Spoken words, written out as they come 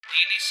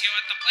Dionisio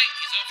at the plate.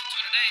 He's over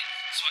 2 today.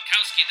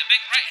 Swakowski, the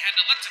big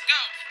right-hander, lets it go.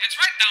 It's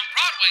right down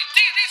Broadway.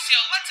 Dionisio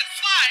lets it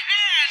fly,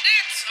 and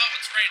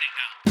it's raining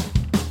now.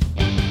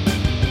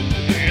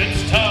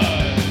 It's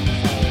time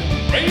for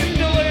Rain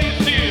Delay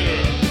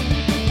Theater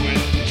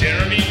with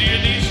Jeremy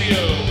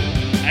Dionisio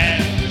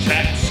and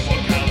Jack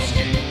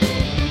Swakowski.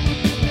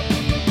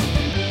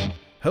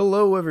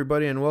 Hello,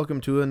 everybody, and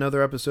welcome to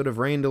another episode of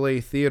Rain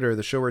Delay Theater,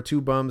 the show where two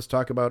bums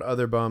talk about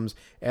other bums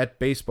at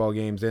baseball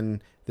games,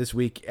 and this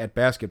week at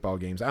basketball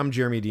games. I'm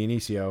Jeremy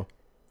Dionisio.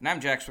 And I'm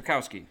Jack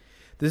Swakowski.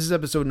 This is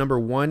episode number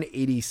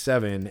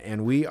 187,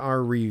 and we are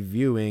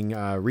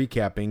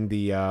recapping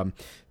the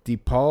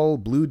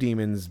DePaul Blue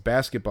Demons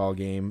basketball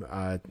game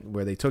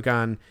where they took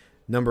on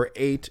number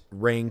 8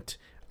 ranked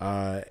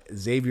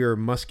Xavier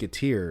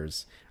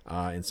Musketeers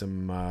in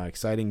some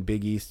exciting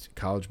Big East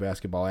college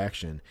basketball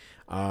action.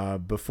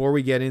 Before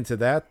we get into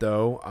that,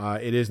 though,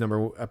 it is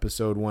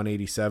episode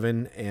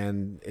 187,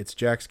 and it's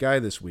Jack's guy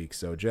this week.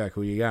 So, Jack,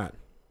 who you got?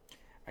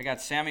 I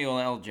got Samuel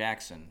L.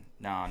 Jackson.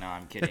 No,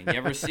 I'm kidding. You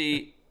ever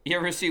see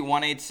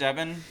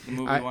 187? The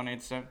movie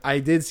 187? I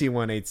did see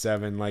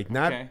 187,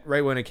 not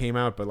right when it came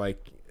out, but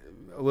like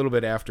a little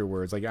bit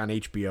afterwards, like on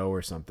HBO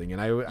or something. And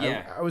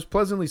I was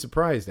pleasantly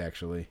surprised,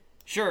 actually.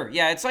 Sure,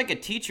 yeah, it's like a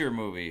teacher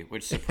movie,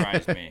 which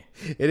surprised me.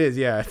 It is,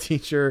 yeah, a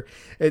teacher.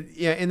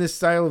 In the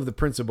style of The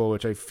Principal,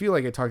 which I feel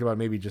like I talked about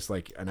maybe just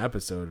like an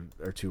episode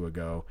or two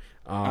ago.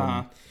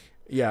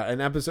 Yeah,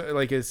 an episode,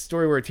 like a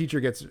story where a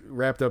teacher gets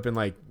wrapped up in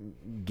like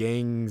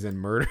gangs and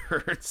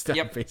murder and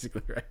stuff,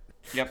 basically, right?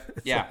 Yep,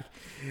 yeah.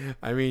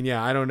 I mean,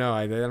 yeah, I don't know.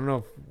 I don't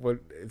know if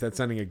that's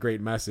sending a great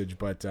message,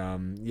 but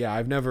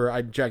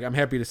Jack, I'm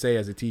happy to say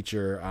as a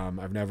teacher,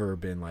 I've never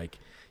been like,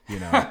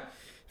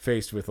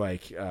 faced with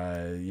like,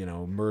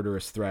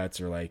 murderous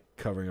threats or like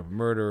covering up a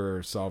murder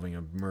or solving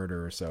a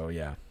murder. So,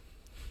 yeah.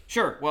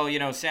 Sure.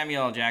 Well,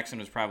 Samuel L. Jackson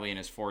was probably in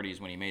his 40s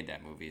when he made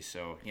that movie,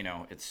 so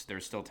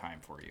there's still time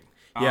for you.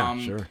 Yeah,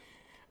 sure.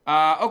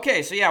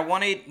 Okay, so yeah,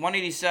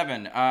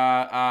 187.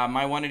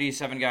 My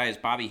 187 guy is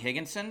Bobby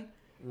Higginson.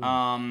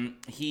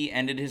 He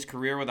ended his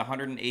career with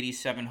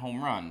 187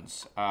 home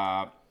runs.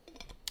 I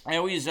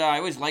always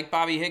like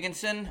Bobby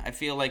Higginson. I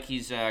feel like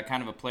he's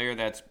kind of a player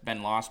that's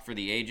been lost for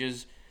the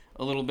ages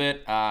a little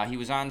bit. He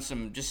was on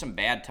some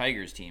bad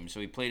Tigers teams, so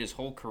he played his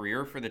whole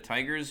career for the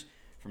Tigers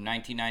from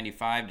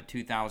 1995 to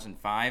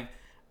 2005.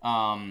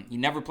 He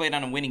never played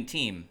on a winning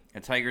team. The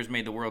Tigers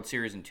made the World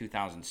Series in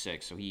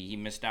 2006, so he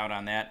missed out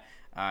on that.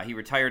 He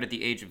retired at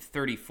the age of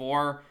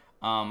 34.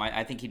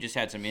 I think he just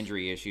had some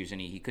injury issues, and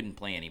he couldn't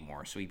play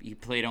anymore. So he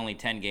played only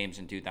 10 games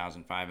in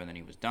 2005, and then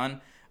he was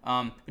done.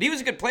 But he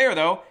was a good player,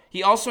 though.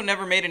 He also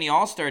never made any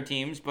All-Star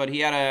teams, but he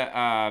had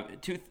a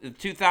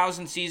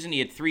 2000 season. He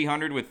had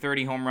 300 with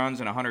 30 home runs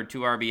and 102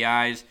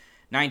 RBIs.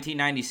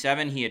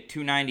 1997, he had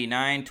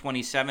 299,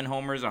 27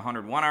 homers,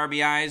 101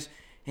 RBIs.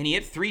 And he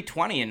hit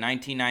 320 in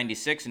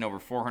 1996 and over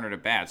 400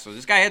 at-bats. So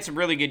this guy had some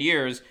really good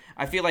years.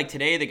 I feel like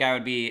today the guy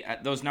would be,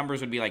 those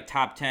numbers would be like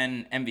top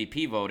 10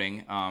 MVP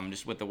voting,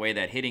 just with the way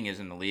that hitting is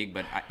in the league.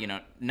 But,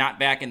 not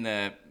back in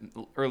the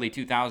early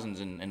 2000s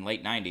and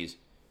late 90s.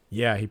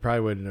 Yeah, he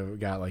probably wouldn't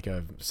have got like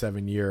a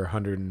 7-year,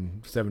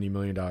 $170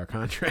 million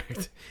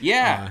contract.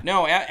 Yeah,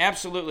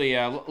 absolutely.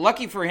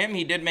 Lucky for him,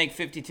 he did make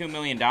 $52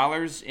 million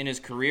in his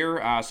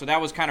career. So that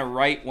was kind of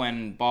right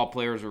when ball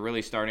players were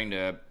really starting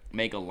to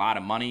make a lot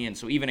of money, and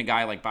so even a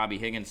guy like Bobby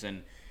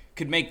Higginson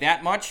could make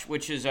that much,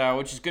 which is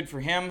good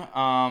for him.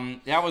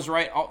 That was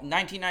right.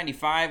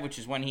 1995, which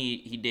is when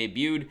he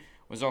debuted,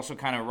 was also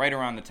kind of right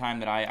around the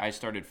time that I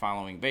started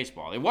following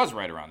baseball. It was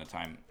right around the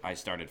time I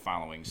started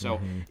following.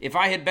 So if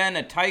I had been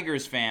a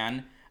Tigers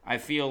fan, I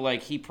feel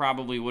like he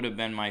probably would have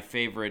been my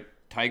favorite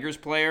Tigers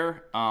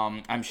player.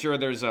 I'm sure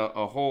there's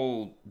a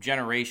whole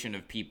generation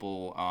of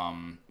people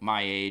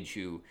my age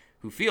who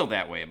feel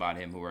that way about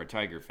him, who are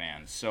Tiger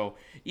fans. So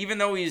even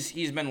though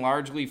he's been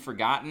largely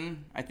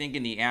forgotten, I think,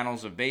 in the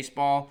annals of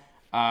baseball,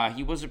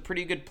 he was a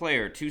pretty good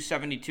player.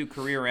 272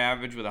 career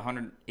average with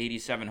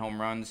 187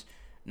 home runs.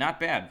 Not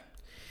bad.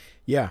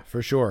 Yeah,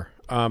 for sure.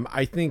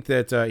 I think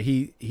that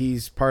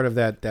he's part of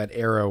that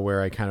era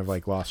where I kind of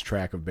like lost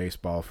track of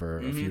baseball for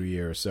a few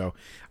years. So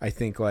I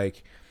think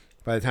like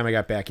by the time I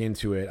got back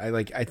into it,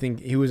 I think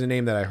he was a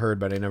name that I heard,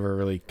 but I never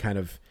really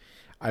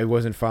I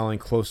wasn't following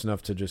close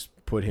enough to just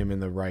put him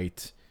in the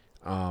right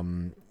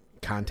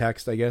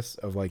context, I guess,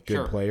 of like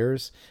good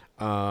players.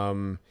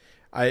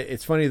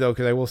 It's funny though,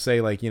 because I will say,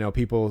 like,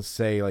 people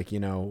say like,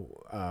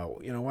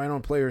 why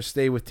don't players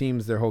stay with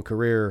teams their whole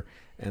career,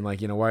 and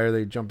like, why are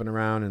they jumping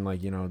around, and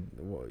like,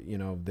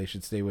 they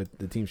should stay with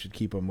the team, should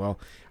keep them. Well,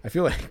 I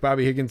feel like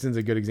Bobby Higginson's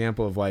a good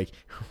example of like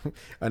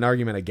an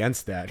argument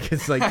against that,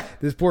 because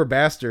like this poor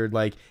bastard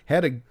like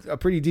had a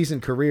pretty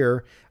decent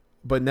career,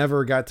 but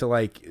never got to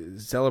like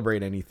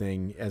celebrate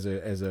anything as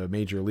a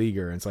major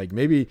leaguer. And it's like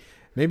maybe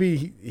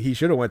he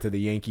should have went to the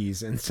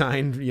Yankees and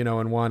signed,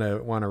 and won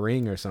a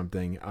ring or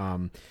something.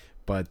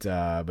 But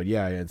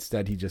yeah,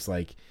 instead he just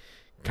like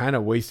kind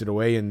of wasted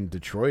away in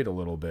Detroit a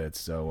little bit.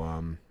 So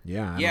I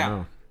don't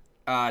know.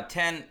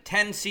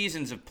 10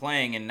 seasons of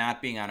playing and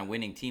not being on a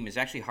winning team is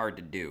actually hard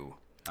to do.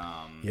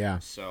 Yeah.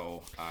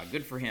 So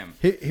good for him.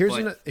 Here's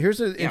But-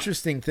 an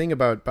interesting thing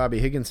about Bobby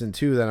Higginson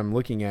too that I'm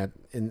looking at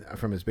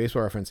from his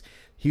baseball reference.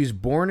 He was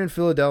born in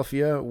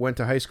Philadelphia, went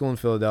to high school in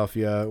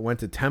Philadelphia, went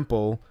to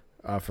Temple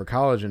for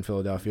college in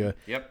Philadelphia.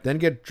 Yep. Then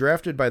get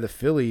drafted by the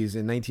Phillies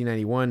in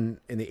 1991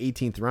 in the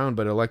 18th round,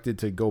 but elected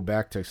to go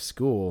back to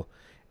school,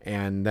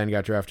 and then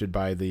got drafted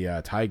by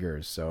the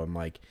Tigers. So I'm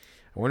like,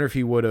 I wonder if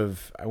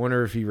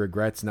he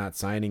regrets not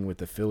signing with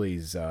the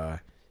Phillies,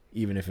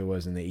 even if it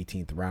was in the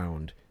 18th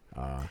round.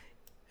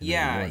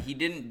 Yeah, he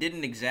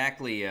didn't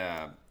exactly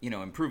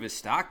improve his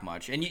stock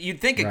much, and you'd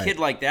think a kid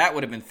like that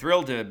would have been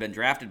thrilled to have been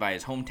drafted by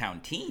his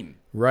hometown team.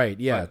 Right?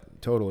 Yeah,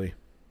 totally.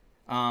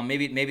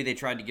 Maybe they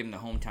tried to give him the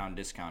hometown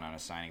discount on a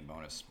signing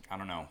bonus. I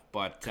don't know,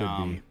 but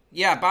Could be.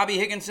 yeah, Bobby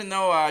Higginson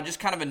though, just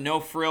kind of a no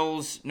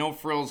frills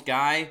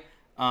guy,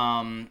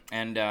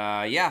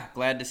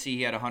 glad to see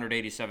he had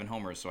 187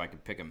 homers, so I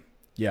could pick him.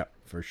 Yeah,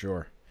 for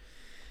sure.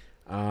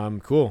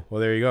 Cool.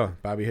 Well, there you go,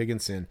 Bobby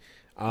Higginson.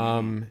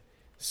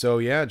 So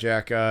yeah,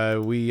 Jack,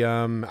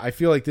 I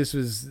feel like this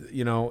was,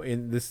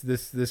 in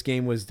this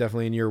game was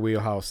definitely in your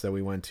wheelhouse that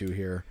we went to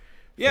here.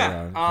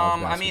 Yeah, for,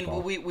 college I mean,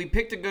 basketball. we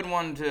picked a good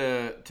one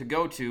to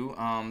go to.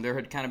 There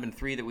had kind of been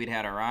three that we'd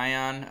had our eye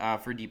on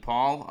for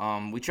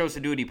DePaul. We chose to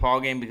do a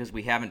DePaul game because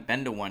we haven't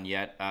been to one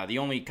yet. The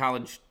only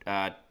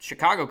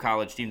Chicago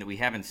college team that we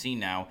haven't seen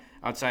now,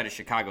 outside of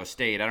Chicago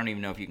State, I don't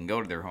even know if you can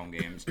go to their home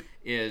games,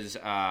 is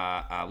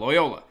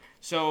Loyola.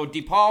 So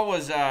DePaul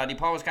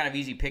was kind of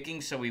easy picking,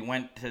 so we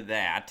went to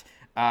that.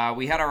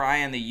 We had our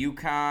eye on the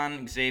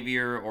UConn,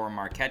 Xavier, or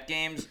Marquette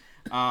games.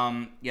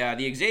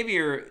 The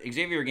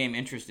Xavier game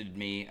interested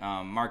me.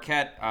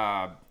 Marquette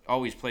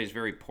always plays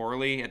very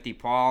poorly at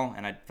DePaul,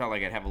 and I felt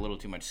like I'd have a little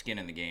too much skin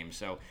in the game.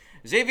 So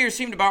Xavier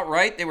seemed about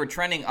right. They were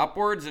trending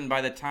upwards, and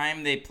by the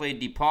time they played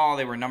DePaul,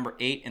 they were number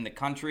 8 in the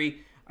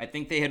country. I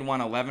think they had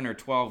won 11 or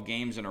 12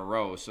 games in a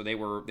row, so they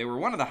were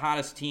one of the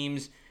hottest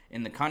teams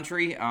in the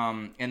country,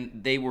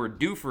 and they were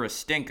due for a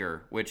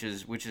stinker, which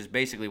is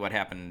basically what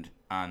happened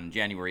on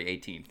January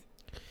 18th.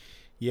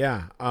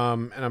 Yeah,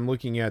 and I'm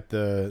looking at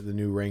the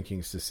new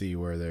rankings to see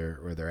where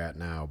they're at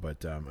now,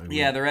 but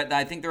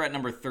I think they're at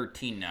number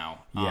 13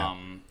 now.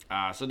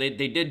 Yeah. So they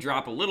did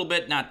drop a little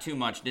bit, not too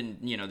much.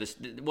 This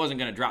wasn't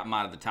going to drop them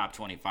out of the top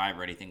 25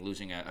 or anything,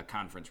 losing a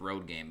conference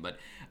road game, but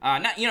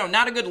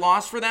not a good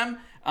loss for them.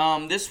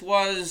 This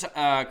was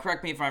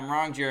correct me if I'm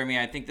wrong, Jeremy.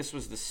 I think this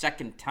was the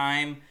second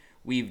time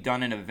we've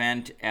done an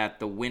event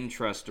at the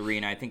Wintrust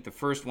Arena. I think the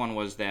first one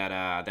was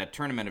that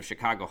tournament of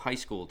Chicago high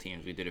school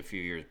teams we did a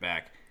few years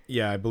back.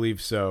 Yeah, I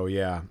believe so.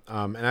 Yeah,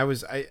 and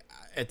I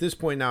at this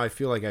point now I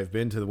feel like I've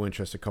been to the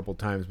Wintrust a couple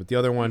times, but the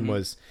other one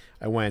was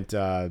I went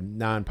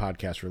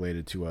non-podcast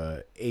related to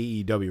a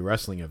AEW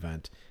wrestling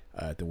event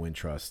at the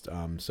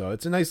Wintrust. So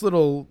it's a nice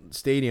little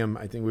stadium.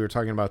 I think we were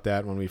talking about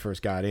that when we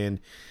first got in,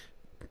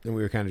 and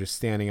we were kind of just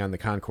standing on the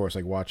concourse,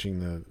 like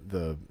watching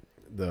the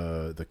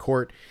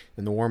court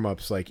and the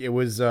warm-ups. Like it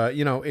was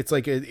it's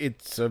like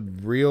it's a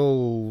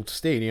real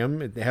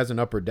stadium. It has an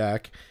upper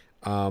deck.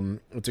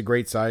 It's a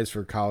great size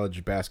for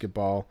college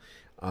basketball,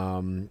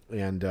 but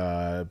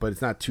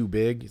it's not too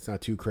big. It's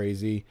not too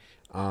crazy,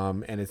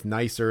 and it's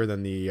nicer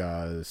than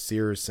the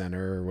Sears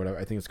Center or whatever.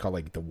 I think it's called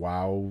like the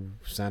Wow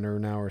Center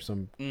now or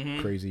some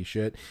crazy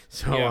shit.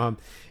 So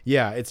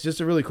it's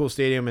just a really cool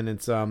stadium, and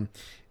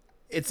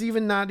it's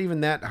even not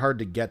that hard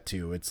to get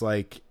to. It's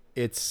like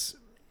it's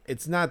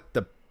not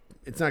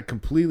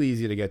completely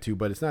easy to get to,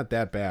 but it's not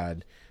that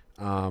bad.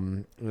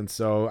 And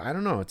so I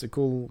don't know. It's a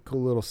cool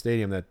little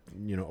stadium that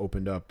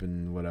opened up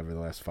in the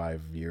last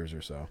 5 years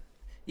or so.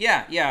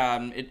 Yeah,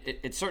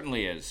 it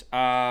certainly is.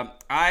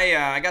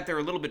 I got there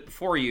a little bit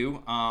before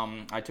you.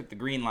 I took the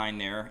green line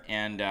there,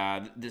 and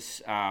I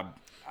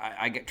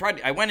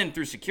went in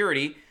through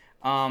security,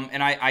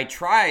 and I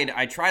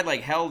tried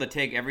like hell to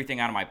take everything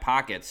out of my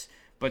pockets,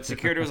 but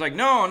security was like,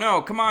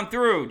 no, come on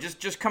through,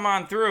 just come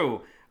on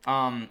through.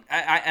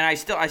 I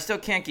still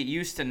can't get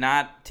used to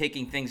not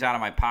taking things out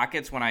of my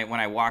pockets when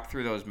I walk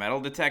through those metal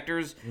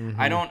detectors.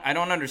 I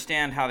don't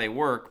understand how they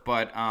work,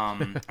 but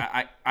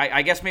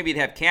I guess maybe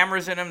they have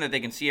cameras in them that they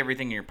can see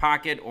everything in your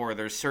pocket, or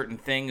there's certain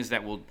things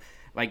that will,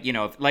 when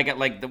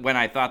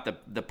I thought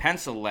the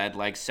pencil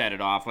lead set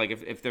it off. Like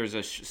if there's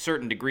a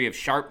certain degree of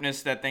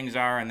sharpness that things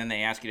are, and then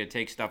they ask you to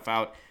take stuff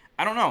out.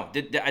 I don't know.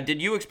 Did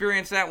you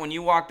experience that when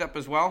you walked up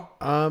as well?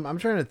 I'm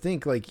trying to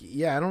think. I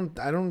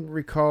don't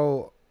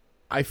recall.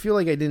 I feel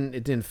like it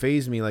didn't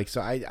faze me.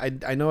 So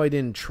I know I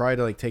didn't try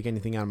to take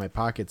anything out of my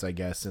pockets, I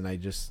guess, and I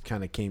just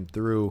kind of came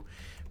through.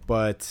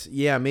 But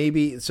yeah,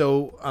 maybe.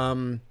 So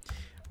I'm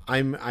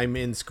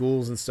in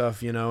schools and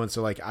stuff, and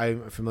so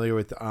I'm familiar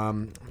with.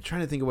 I'm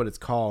trying to think of what it's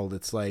called.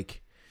 It's I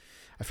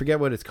forget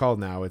what it's called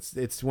now.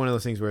 It's one of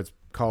those things where it's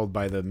called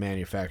by the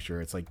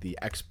manufacturer. It's like the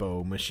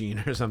Expo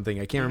machine or something.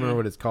 I can't remember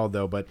what it's called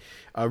though. But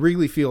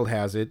Wrigley Field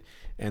has it.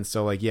 And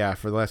so,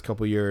 for the last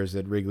couple of years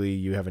at Wrigley,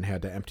 you haven't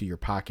had to empty your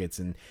pockets.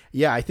 And,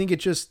 I think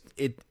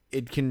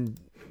it can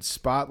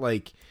spot,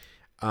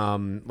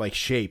 like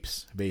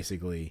shapes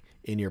basically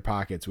in your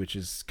pockets, which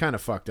is kind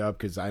of fucked up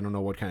because I don't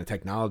know what kind of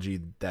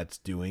technology that's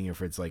doing,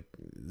 if it's like,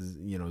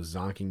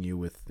 zonking you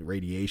with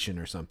radiation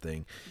or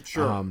something.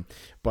 Sure.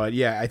 But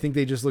yeah, I think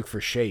they just look for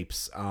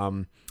shapes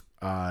in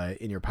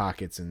your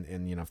pockets,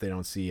 and if they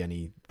don't see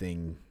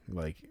anything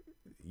like,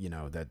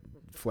 that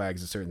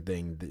flags a certain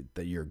thing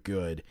that you're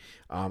good.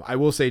 I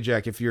will say,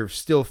 Jack, if you're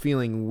still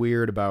feeling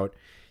weird about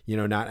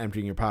not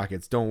emptying your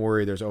pockets, don't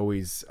worry. There's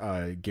always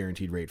a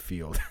guaranteed rate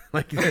field.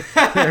 Like they're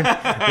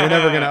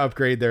never going to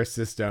upgrade their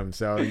system.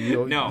 So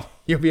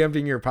you'll be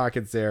emptying your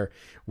pockets there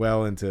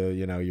well into,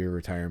 your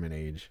retirement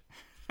age.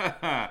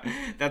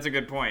 That's a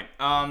good point.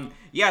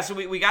 So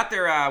we got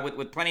there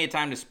with plenty of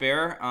time to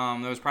spare.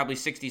 There was probably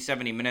 60,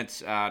 70 minutes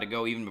to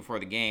go even before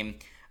the game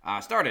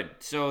started.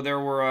 So there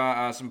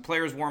were some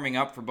players warming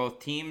up for both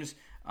teams.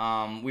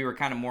 We were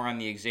kind of more on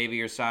the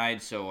Xavier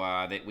side,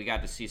 so we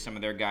got to see some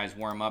of their guys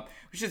warm up.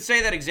 We should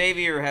say that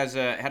Xavier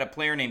had a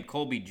player named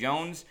Colby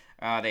Jones.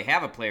 They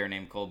have a player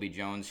named Colby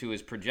Jones who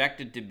is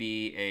projected to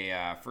be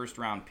a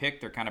first-round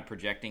pick. They're kind of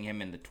projecting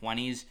him in the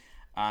 20s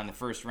in the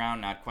first round,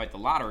 not quite the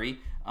lottery.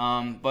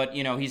 But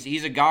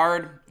he's a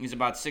guard. He's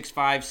about 6'5",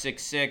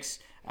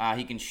 6'6".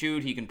 He can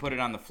shoot. He can put it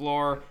on the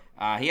floor.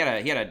 He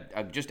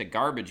had just a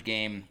garbage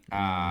game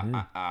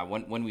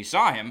when we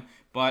saw him.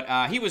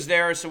 But he was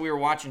there, so we were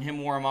watching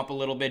him warm up a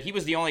little bit. He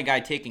was the only guy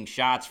taking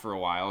shots for a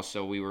while,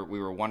 so we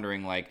were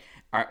wondering, like,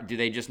 do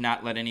they just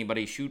not let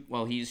anybody shoot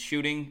while he's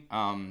shooting?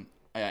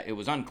 It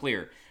was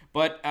unclear.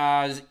 But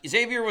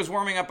Xavier was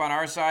warming up on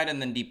our side,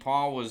 and then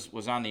DePaul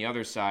was on the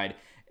other side.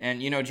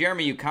 And,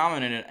 Jeremy, you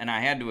commented, and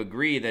I had to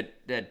agree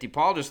that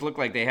DePaul just looked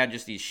like they had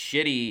just these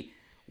shitty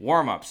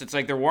warm-ups. It's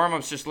like their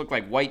warm-ups just looked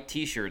like white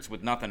T-shirts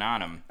with nothing on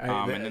them,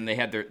 and then they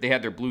had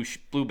their blue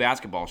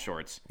basketball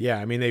shorts. Yeah,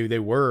 I mean they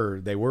were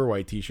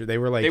white T-shirts. They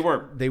were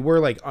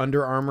like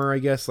Under Armour, I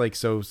guess. Like,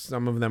 so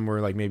some of them were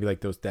like maybe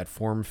like that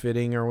form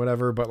fitting or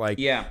whatever. But like,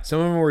 some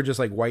of them were just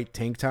like white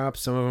tank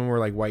tops. Some of them were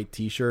like white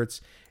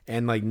T-shirts.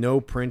 And like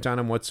no print on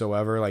them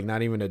whatsoever, like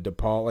not even a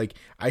DePaul. Like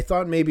I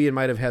thought maybe it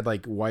might have had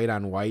like white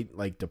on white,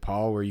 like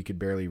DePaul, where you could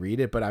barely read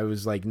it. But I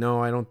was like,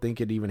 no, I don't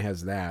think it even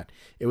has that.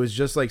 It was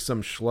just like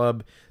some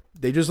schlub.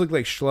 They just looked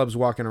like schlubs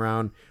walking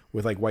around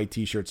with like white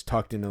T-shirts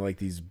tucked into like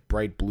these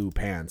bright blue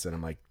pants. And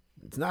I'm like,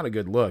 it's not a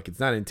good look. It's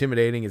not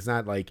intimidating. It's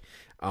not like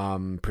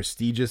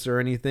prestigious or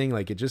anything.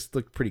 Like it just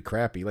looked pretty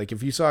crappy. Like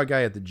if you saw a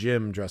guy at the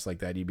gym dressed like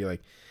that, you'd be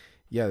like,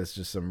 yeah, that's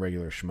just some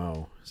regular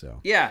schmo.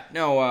 So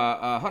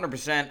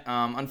 100%.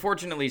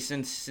 Unfortunately,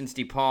 since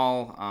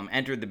DePaul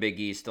entered the Big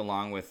East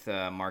along with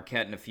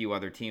Marquette and a few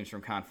other teams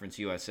from Conference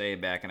USA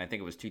back in, I think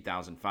it was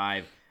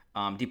 2005,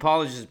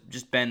 DePaul has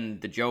just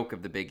been the joke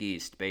of the Big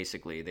East.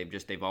 Basically,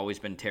 they've always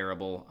been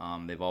terrible.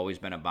 They've always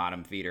been a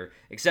bottom feeder,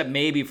 except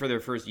maybe for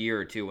their first year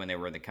or two when they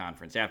were in the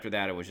conference. After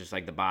that, it was just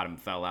like the bottom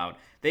fell out.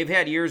 They've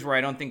had years where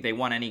I don't think they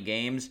won any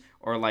games,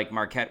 or like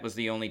Marquette was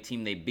the only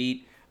team they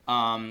beat.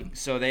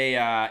 So they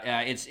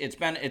it's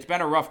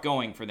been a rough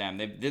going for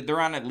them. They're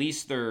on at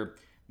least their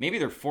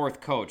fourth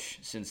coach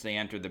since they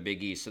entered the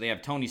Big East. So they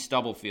have Tony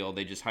Stubblefield.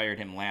 They just hired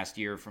him last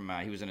year from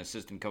he was an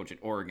assistant coach at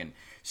Oregon.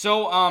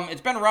 So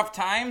it's been rough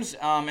times.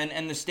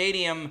 And the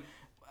stadium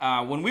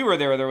when we were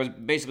there was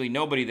basically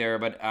nobody there.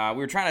 But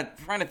we were trying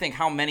to think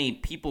how many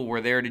people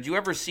were there. Did you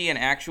ever see an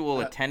actual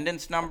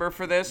attendance number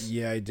for this?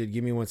 Yeah, I did.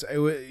 Give me one.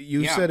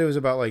 You said it was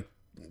about like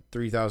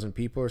 3,000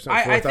 people or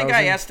something. I think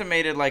I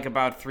estimated like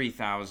about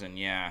 3,000.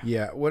 Yeah.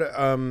 Yeah. What?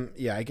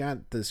 Yeah. I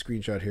got the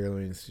screenshot here.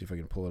 Let me see if I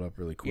can pull it up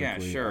really quickly. Yeah.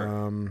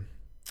 Sure.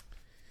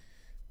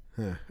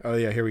 Oh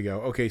yeah. Here we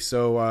go. Okay.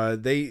 So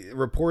they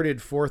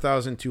reported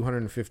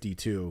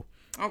 4,252.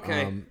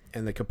 Okay.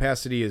 And the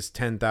capacity is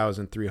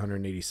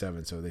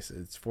 10,387. So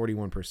it's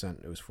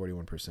 41%. It was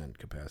 41%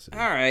 capacity.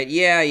 All right.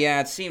 Yeah.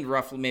 It seemed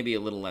roughly maybe a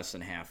little less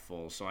than half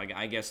full. So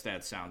I guess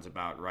that sounds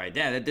about right.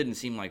 Yeah, that didn't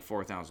seem like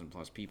 4,000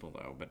 plus people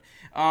though. But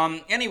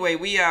anyway,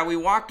 we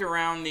walked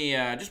around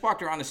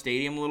the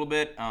stadium a little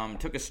bit.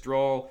 Took a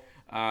stroll.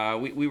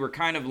 We were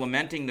kind of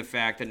lamenting the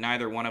fact that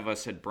neither one of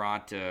us had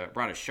brought a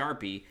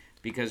Sharpie,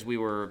 because we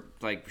were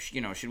like,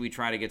 should we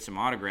try to get some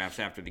autographs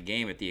after the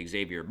game at the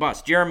Xavier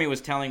bus? Jeremy was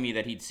telling me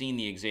that he'd seen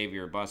the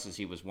Xavier bus as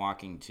he was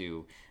walking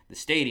to the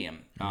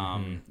stadium.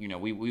 Mm-hmm.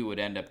 We would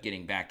end up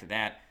getting back to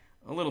that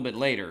a little bit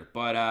later.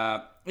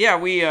 But,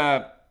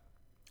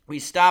 we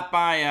stopped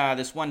by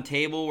this one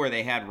table where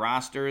they had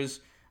rosters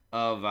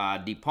of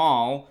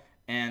DePaul.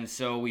 And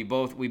so we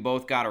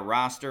both got a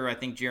roster. I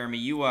think, Jeremy,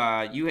 do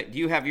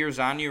you have yours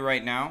on you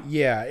right now?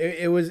 Yeah,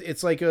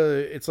 it's like a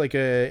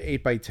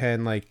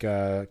 8x10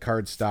 like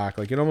card stock.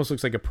 Like it almost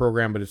looks like a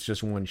program, but it's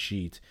just one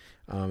sheet.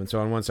 And so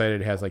on one side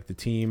it has like the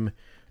team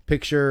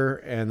picture,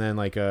 and then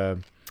like a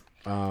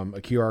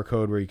QR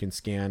code where you can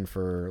scan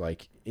for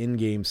like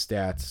in-game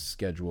stats,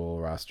 schedule,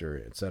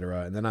 roster,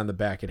 etc. And then on the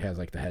back it has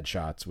like the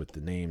headshots with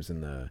the names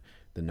and the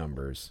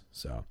numbers.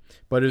 So,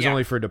 but it was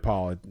only for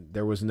DePaul.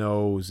 There was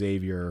no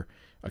Xavier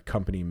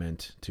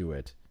accompaniment to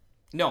it.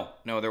 No,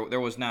 there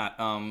was not.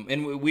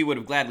 And we would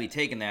have gladly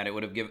taken that. It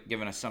would have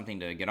given us something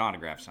to get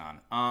autographs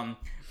on.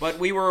 But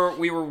we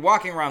were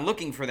walking around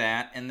looking for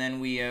that, and then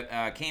we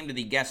came to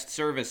the guest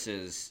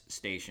services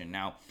station.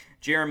 Now,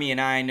 Jeremy and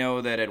I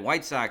know that at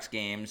White Sox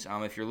games,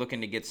 if you're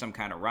looking to get some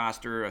kind of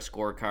roster, a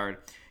scorecard,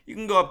 you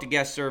can go up to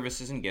guest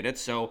services and get it.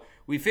 So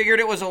we figured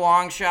it was a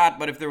long shot,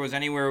 but if there was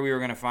anywhere we were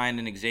going to find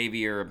an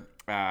Xavier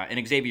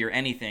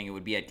anything, it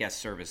would be at guest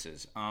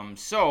services.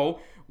 So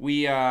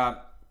we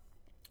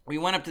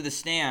went up to the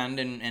stand,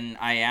 and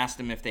I asked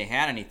them if they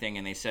had anything,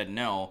 and they said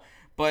no.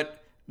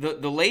 But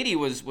the lady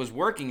was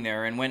working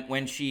there, and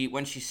when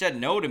she said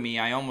no to me,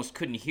 I almost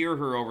couldn't hear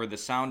her over the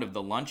sound of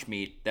the lunch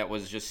meat that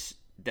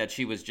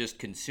she was just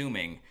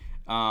consuming.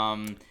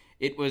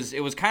 It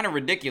was kind of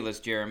ridiculous,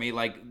 Jeremy.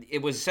 Like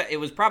it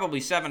was probably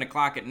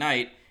 7:00 at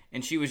night,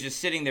 and she was just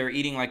sitting there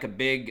eating like a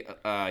big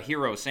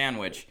hero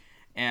sandwich,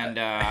 and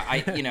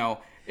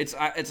it's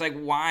like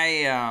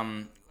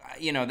why.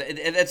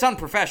 It's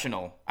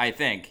unprofessional, I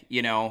think,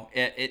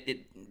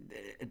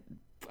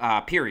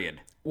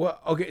 period. Well,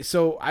 okay,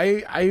 so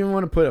I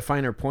want to put a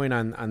finer point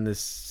on this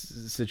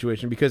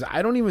situation, because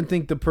I don't even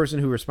think the person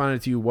who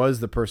responded to you was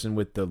the person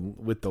with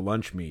the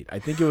lunch meat. I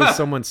think it was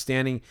someone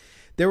standing.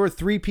 There were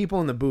 3 people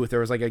in the booth. There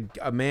was like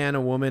a man,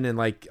 a woman, and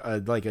like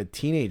a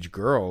teenage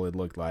girl, it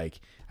looked like.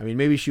 I mean,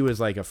 maybe she was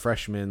like a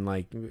freshman,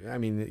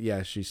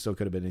 she still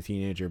could have been a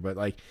teenager, but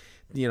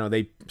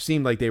they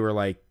seemed like they were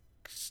like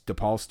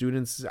DePaul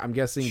students, I'm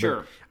guessing.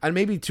 Sure. But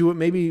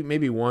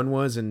maybe one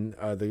was, and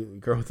the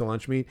girl with the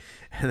lunch meat,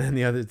 and then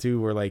the other 2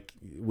 were like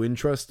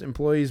Wintrust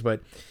employees.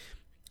 But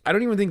I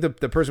don't even think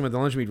the person with the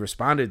lunch meat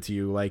responded to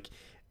you.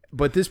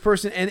 But this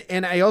person,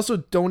 and I also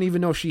don't even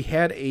know if she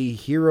had a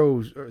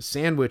hero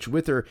sandwich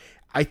with her.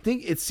 I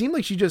think it seemed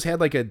like she just had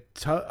like a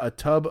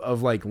tub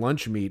of like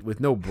lunch meat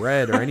with no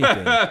bread or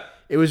anything.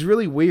 It was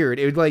really weird.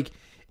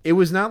 It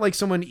was not like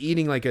someone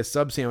eating like a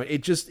sub sandwich.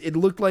 It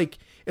looked like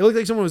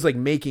someone was like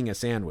making a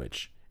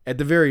sandwich at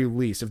the very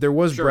least. If there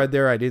was bread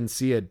there, I didn't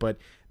see it, but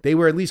they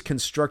were at least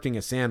constructing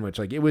a sandwich.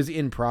 Like it was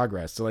in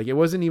progress. So like it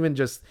wasn't even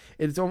just,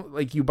 it's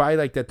like you buy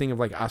like that thing of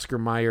like Oscar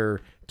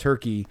Mayer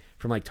turkey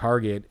from like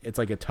Target. It's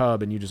like a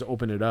tub and you just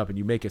open it up and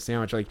you make a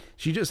sandwich. Like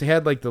she just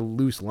had like the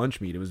loose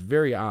lunch meat. It was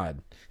very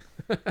odd.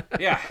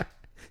 Yeah.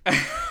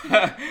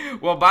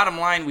 Well, bottom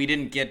line, we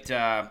didn't get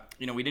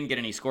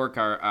any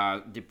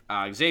scorecard,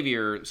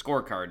 Xavier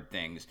scorecard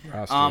things.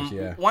 Rosters,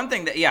 yeah. One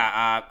thing that,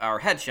 our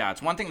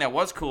headshots. One thing that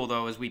was cool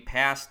though is we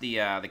passed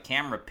the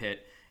camera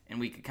pit, and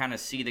we could kind of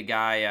see the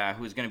guy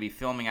who was going to be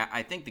filming.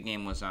 I think the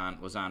game was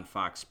on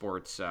Fox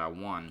Sports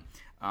 1.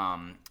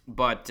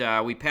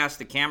 But we passed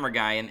the camera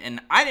guy, and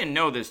I didn't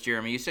know this,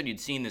 Jeremy. You said you'd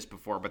seen this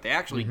before, but they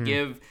actually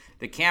give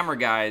the camera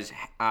guys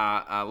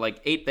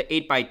like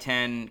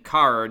 8x10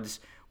 cards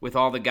with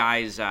all the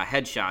guys'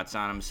 headshots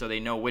on them, so they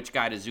know which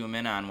guy to zoom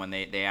in on when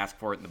they ask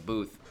for it in the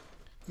booth.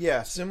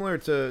 Yeah, similar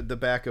to the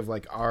back of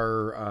like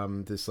our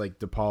this like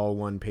DePaul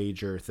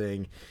 1-pager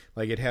thing.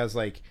 Like it has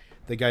like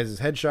the guys'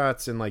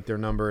 headshots and like their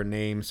number and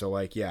name. So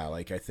like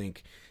I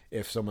think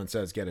if someone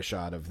says get a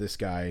shot of this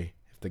guy,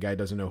 if the guy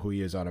doesn't know who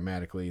he is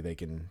automatically, they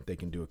can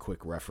do a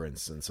quick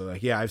reference. And so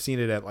like I've seen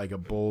it at like a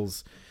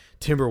Bulls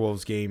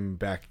Timberwolves game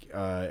back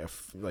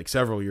like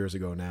several years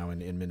ago now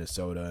in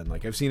Minnesota, and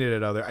like I've seen it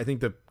at other. I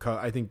think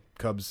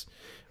Cubs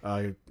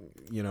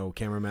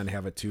cameramen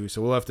have it too.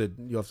 So you'll have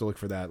to look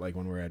for that like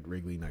when we're at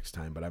Wrigley next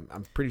time. But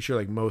I'm pretty sure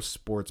like most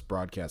sports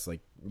broadcasts like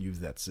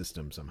use that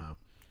system somehow.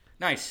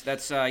 Nice.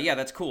 That's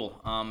that's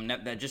cool.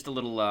 That just a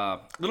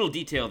little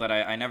detail that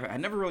I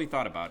never really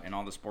thought about in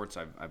all the sports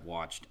I've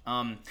watched.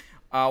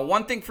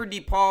 One thing for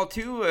DePaul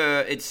too,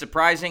 it's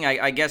surprising.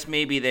 I guess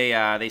maybe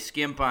they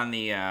skimp on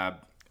the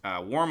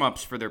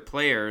warm-ups for their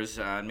players.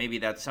 Maybe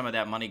that some of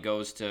that money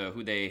goes to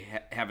who they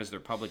have as their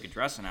public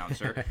address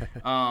announcer.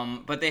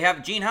 But they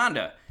have Gene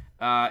Honda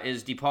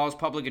is DePaul's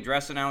public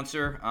address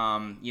announcer.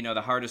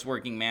 The hardest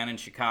working man in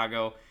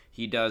Chicago.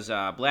 He does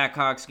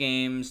Blackhawks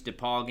games,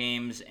 DePaul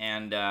games,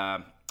 and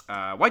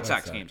White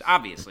Sox games,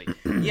 obviously.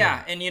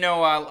 Yeah, and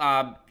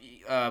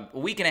a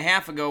week and a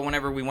half ago,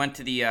 whenever we went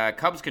to the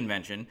Cubs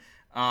convention,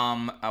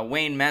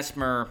 Wayne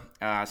Messmer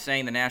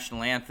sang the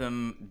national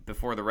anthem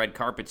before the red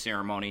carpet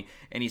ceremony,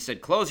 and he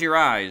said, "Close your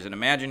eyes and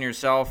imagine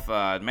yourself.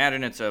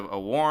 Imagine it's a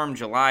warm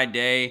July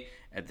day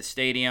at the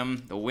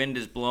stadium. The wind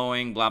is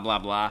blowing. Blah blah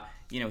blah."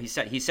 He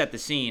set the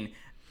scene.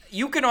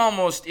 You could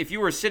almost, if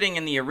you were sitting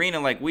in the arena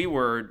like we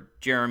were,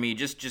 Jeremy,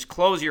 just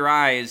close your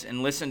eyes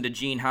and listen to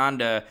Gene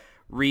Honda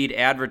read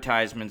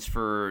advertisements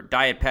for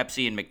Diet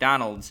Pepsi and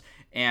McDonald's,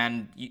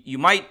 and you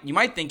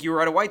might think you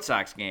were at a White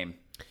Sox game.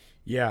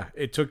 Yeah,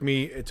 it took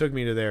me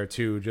to there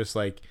too. Just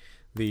like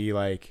the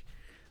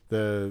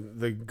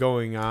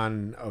going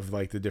on of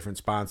like the different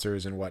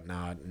sponsors and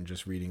whatnot, and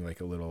just reading like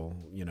a little,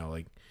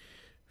 like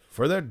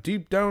for that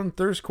deep down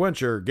thirst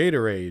quencher,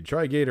 Gatorade,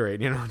 try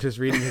Gatorade. Just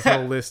reading his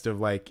whole list of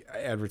like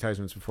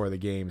advertisements before the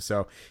game.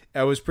 So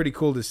it was pretty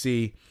cool to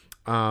see.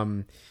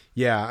 Jack,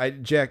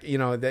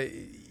 that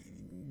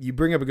you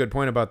bring up a good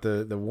point about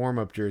the warm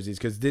up jerseys,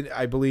 because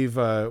I believe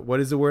what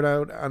is the word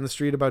out on the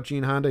street about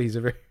Gene Honda? He's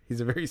a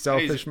very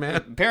selfish man.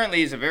 Apparently,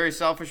 he's a very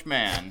selfish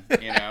man.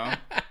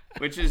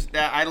 Which is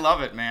that I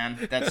love it,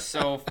 man. That's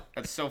so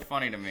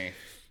funny to me.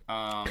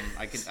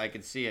 I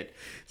could see it.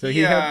 So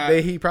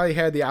he probably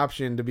had the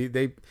option to be.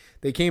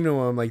 They came to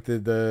him, like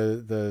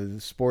the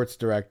sports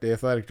director, the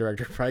athletic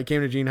director probably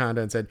came to Gene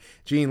Honda and said,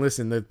 Gene,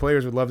 listen, the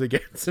players would love to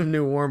get some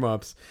new warm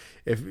ups.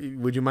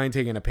 Would you mind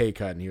taking a pay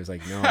cut? And he was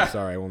like, no, I'm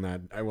sorry, I will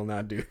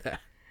not do that.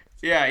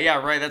 Yeah,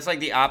 right. That's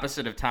like the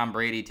opposite of Tom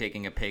Brady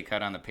taking a pay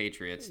cut on the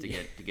Patriots to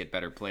get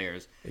better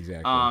players.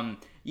 Exactly.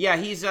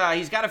 He's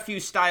got a few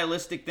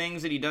stylistic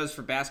things that he does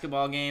for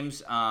basketball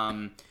games.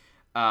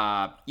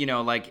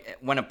 Like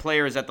when a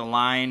player is at the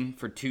line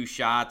for 2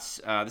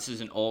 shots. This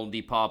is an old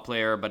DePaul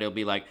player, but it'll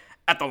be like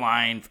at the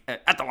line for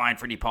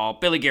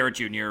DePaul, Billy Garrett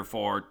Jr.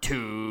 for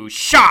 2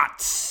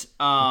 shots.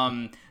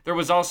 There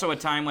was also a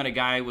time when a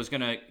guy was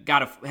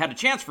had a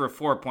chance for a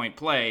 4-point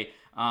play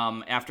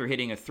after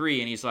hitting a 3,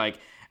 and he's like,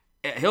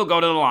 he'll go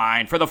to the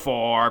line for the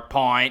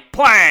 4-point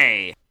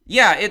play.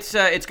 Yeah, it's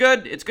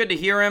good. It's good to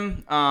hear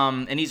him,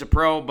 and he's a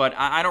pro, but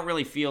I don't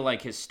really feel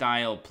like his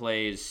style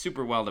plays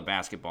super well to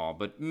basketball.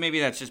 But maybe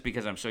that's just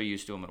because I'm so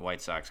used to him at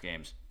White Sox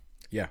games.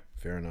 Yeah,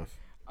 fair enough.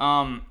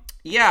 So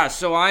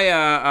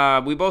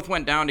we both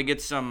went down to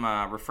get some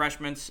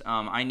refreshments.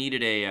 I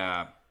needed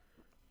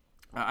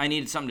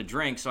something to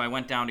drink, so I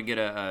went down to get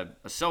a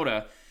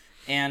soda.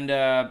 And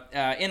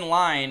in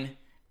line,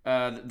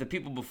 the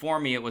people before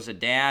me, it was a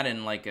dad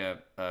and like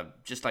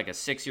just like a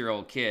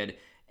 6-year-old kid.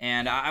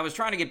 And I was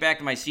trying to get back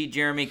to my seat,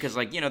 Jeremy, because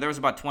there was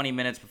about 20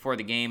 minutes before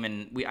the game,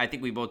 and I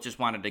think we both just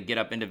wanted to get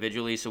up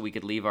individually so we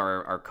could leave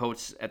our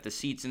coats at the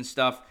seats and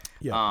stuff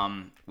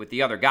with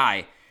the other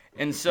guy.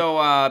 And so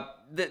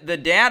the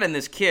dad and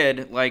this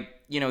kid,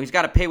 he's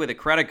got to pay with a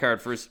credit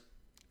card for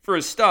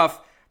his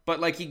stuff,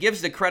 but he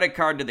gives the credit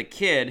card to the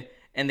kid,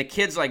 and the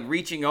kid's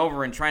reaching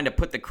over and trying to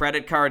put the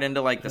credit card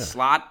into the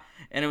slot.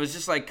 And it was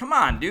just like, come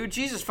on, dude,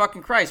 Jesus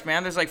fucking Christ,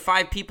 man. There's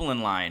 5 people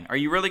in line. Are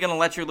you really gonna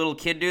let your little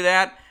kid do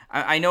that?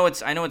 I know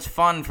it's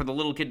fun for the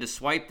little kid to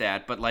swipe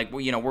that, but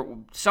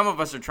some of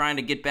us are trying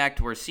to get back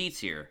to our seats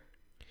here.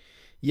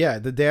 Yeah,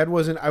 the dad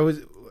wasn't.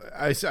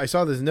 I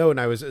saw this note,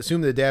 and I was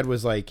assuming the dad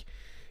was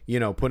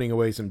putting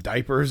away some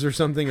diapers or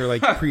something, or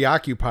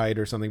preoccupied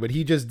or something. But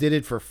he just did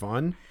it for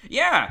fun.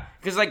 Yeah,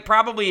 because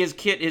probably his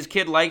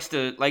kid likes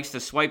to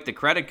swipe the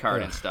credit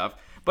card and stuff.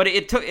 But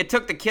it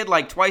took the kid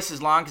twice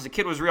as long because the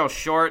kid was real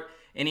short.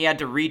 And he had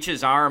to reach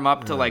his arm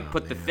up to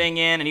put the thing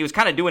in, and he was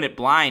kind of doing it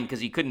blind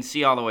because he couldn't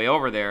see all the way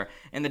over there.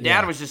 And the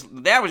dad was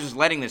just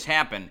letting this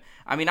happen.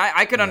 I mean,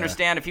 I could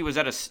understand if he was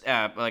at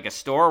a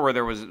store where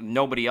there was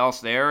nobody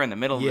else there in the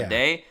middle of the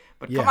day.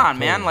 But come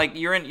on, totally.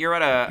 Man! You're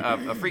at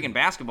a freaking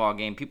basketball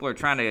game. People are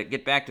trying to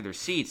get back to their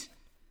seats.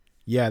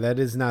 Yeah, that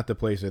is not the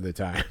place or the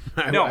time.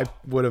 I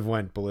would have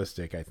went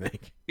ballistic, I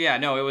think. Yeah,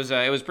 no, it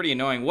was pretty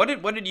annoying. What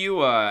did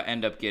you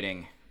end up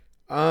getting?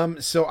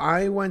 So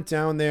I went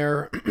down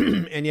there,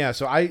 and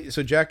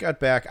so Jack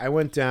got back. I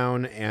went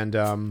down, and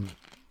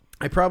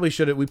we probably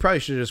should have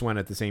just went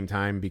at the same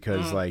time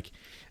because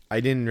I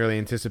didn't really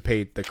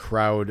anticipate the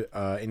crowd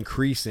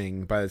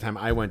increasing by the time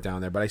I went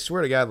down there. But I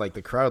swear to God,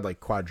 the crowd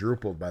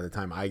quadrupled by the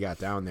time I got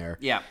down there.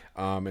 Yeah.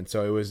 And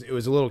so it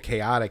was a little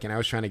chaotic, and I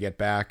was trying to get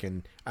back,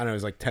 and I don't know,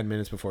 it was 10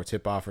 minutes before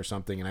tip off or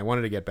something, and I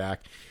wanted to get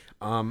back.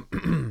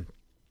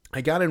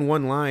 I got in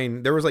one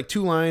line. There was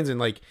 2 lines,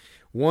 and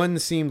one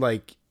seemed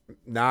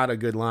not a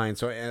good line,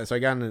 so I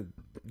got in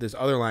this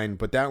other line,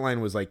 but that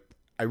line was I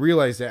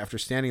realized that after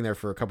standing there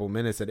for a couple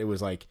minutes that it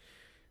was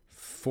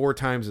 4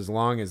 times as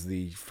long as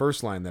the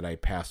first line that I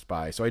passed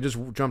by. So I just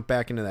jumped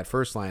back into that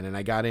first line and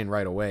I got in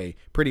right away,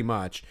 pretty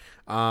much.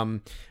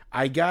 I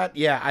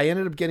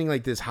ended up getting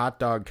this hot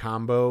dog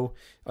combo.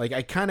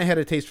 I kind of had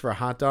a taste for a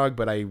hot dog,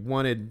 but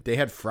they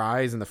had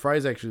fries, and the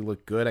fries actually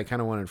looked good. I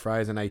kind of wanted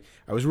fries, and I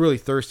was really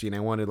thirsty, and I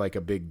wanted a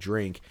big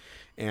drink,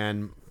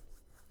 and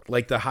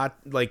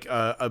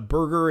a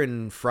burger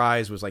and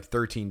fries was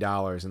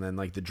 $13, and then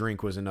the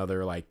drink was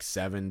another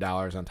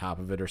 $7 on top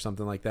of it or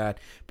something like that.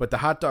 But the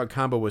hot dog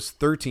combo was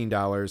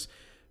 $13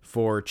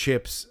 for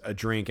chips, a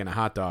drink, and a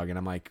hot dog, and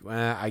I'm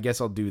I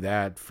guess I'll do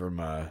that from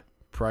a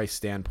price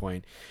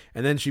standpoint.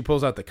 And then she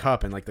pulls out the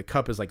cup, and the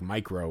cup is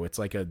micro. It's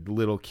a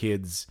little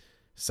kid's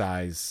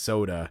size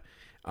soda.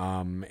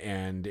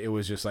 And it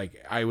was just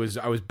I was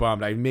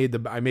bummed. I made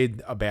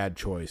a bad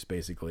choice,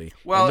 basically.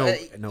 Well,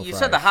 you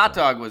said the hot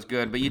dog was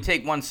good, but you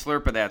take one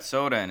slurp of that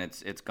soda and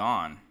it's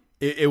gone.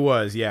 It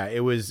was, yeah.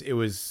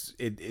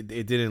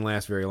 It didn't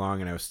last very long,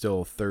 and I was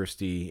still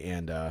thirsty.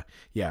 And the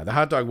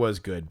hot dog was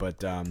good,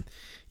 but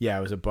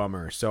it was a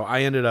bummer. So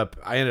I ended up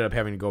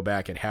having to go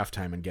back at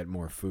halftime and get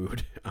more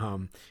food,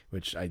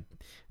 which I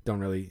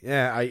don't really.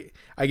 Yeah,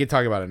 I could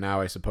talk about it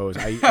now, I suppose.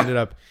 I ended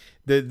up.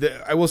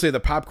 I will say the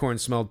popcorn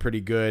smelled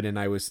pretty good, and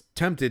I was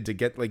tempted to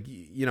get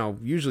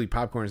usually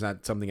popcorn is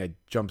not something that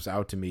jumps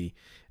out to me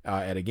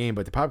at a game,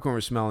 but the popcorn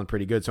was smelling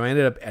pretty good. So I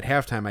ended up at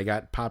halftime, I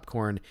got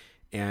popcorn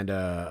and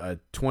a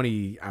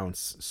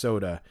 20-ounce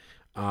soda.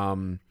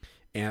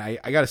 And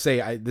I gotta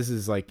say, this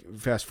is like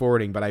fast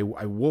forwarding, but I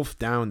wolfed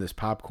down this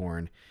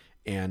popcorn,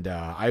 and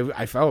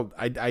I felt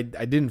I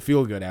didn't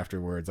feel good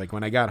afterwards. Like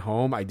when I got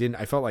home, I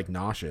felt like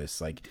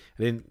nauseous. Like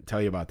I didn't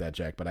tell you about that,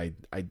 Jack, but I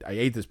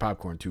ate this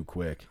popcorn too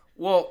quick.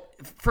 Well,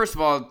 first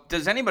of all,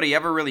 does anybody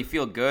ever really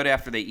feel good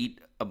after they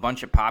eat a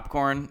bunch of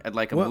popcorn at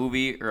like a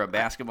movie or a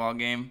basketball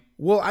game?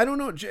 Well, I don't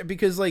know,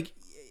 because like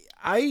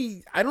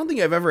I don't think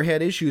I've ever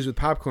had issues with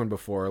popcorn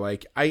before.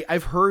 Like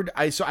I've heard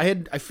I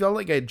felt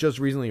like I had just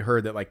recently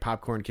heard that like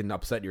popcorn can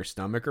upset your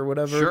stomach or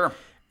whatever. Sure.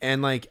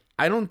 And like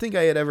I don't think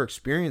I had ever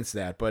experienced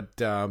that,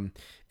 but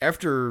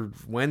after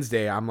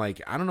Wednesday, I'm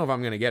like, I don't know if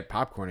I'm gonna get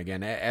popcorn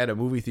again at a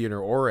movie theater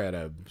or at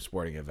a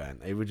sporting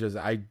event. It was just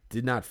I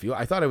did not feel.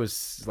 I thought I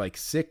was like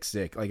sick.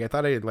 Like I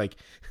thought it was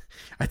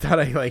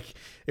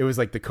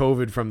like the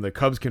COVID from the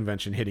Cubs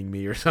convention hitting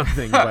me or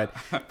something.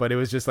 but it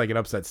was just like an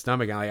upset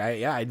stomach.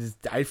 And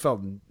I felt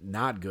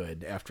not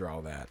good after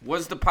all that.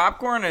 Was the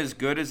popcorn as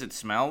good as it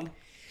smelled?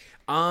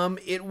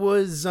 It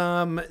was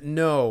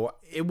no,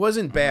 it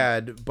wasn't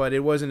bad, but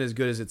it wasn't as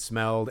good as it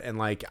smelled, and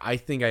like I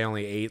think I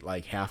only ate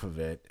like half of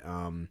it.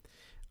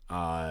 And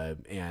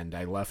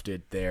I left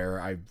it there.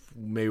 I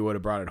maybe would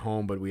have brought it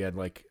home, but we had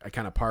like I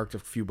kind of parked a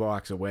few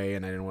blocks away,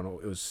 and I didn't want to.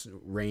 It was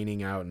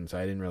raining out, and so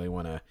I didn't really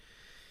want to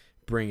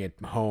bring it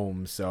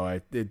home.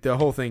 So the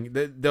whole thing,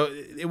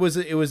 it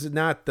was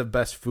not the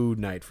best food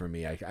night for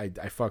me. I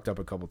fucked up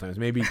a couple times.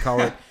 Maybe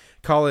call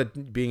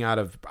it being out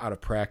of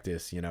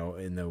practice,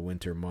 in the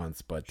winter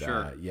months. But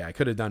sure. Yeah, I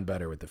could have done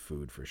better with the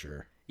food for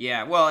sure.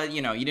 Yeah, well,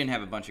 you didn't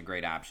have a bunch of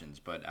great options,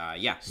 but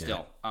yeah,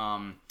 still.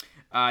 Yeah.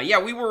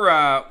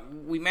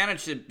 We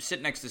managed to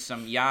sit next to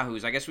some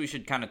yahoos. I guess we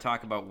should kind of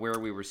talk about where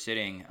we were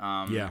sitting.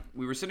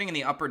 We were sitting in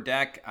the upper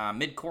deck,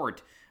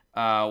 mid-court.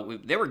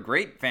 They were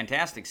great,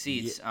 fantastic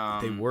seats.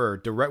 They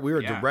were. We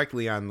were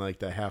directly on like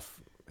the half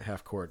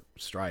court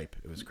stripe.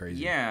 It was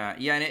crazy. Yeah,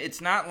 and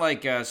it's not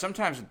like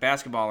sometimes with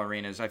basketball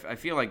arenas, I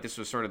feel like this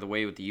was sort of the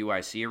way with the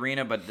UIC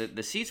arena, but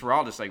the seats were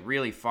all just like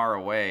really far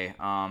away.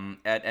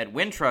 At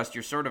Wintrust,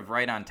 you're sort of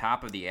right on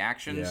top of the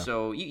action. Yeah.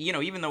 So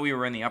even though we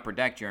were in the upper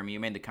deck, Jeremy, you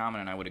made the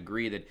comment, and I would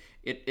agree that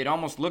it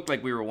almost looked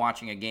like we were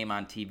watching a game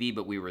on TV,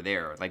 but we were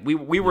there. Like we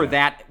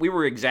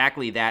were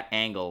exactly that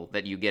angle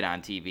that you get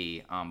on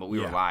TV, but we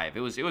were live.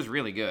 It was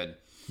really good.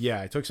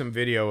 Yeah, I took some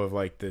video of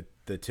like the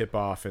tip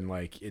off, and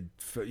like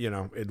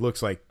it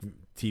looks like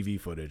TV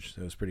footage.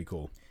 So it was pretty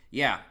cool.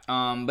 Yeah,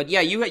 but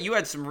yeah, you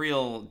had some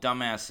real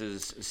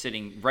dumbasses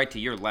sitting right to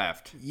your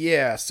left.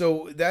 Yeah,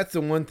 so that's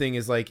the one thing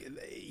is like,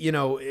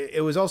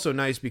 it was also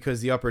nice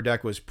because the upper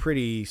deck was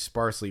pretty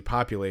sparsely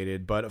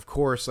populated, but of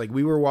course, like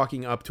we were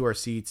walking up to our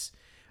seats,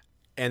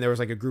 and there was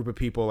like a group of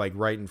people like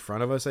right in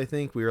front of us. I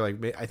think we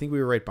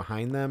were right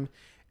behind them.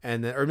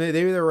 And or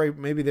maybe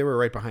they were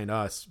right behind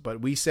us,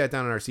 but we sat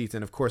down in our seats,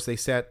 and of course they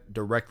sat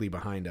directly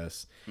behind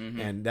us,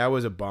 and that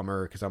was a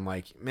bummer because I'm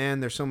like, man,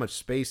 there's so much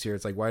space here.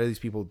 It's like, why are these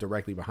people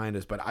directly behind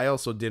us? But I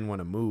also didn't want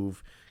to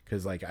move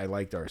because like I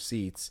liked our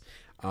seats.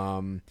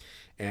 And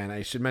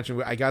I should mention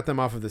I got them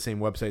off of the same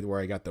website where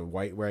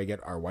I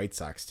get our White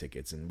Sox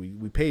tickets, and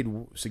we paid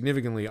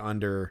significantly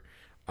under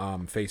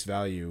face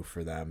value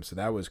for them, so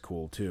that was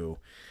cool too.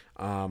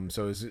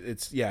 So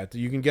it's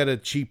you can get a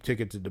cheap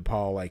ticket to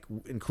DePaul, like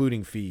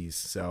including fees.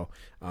 So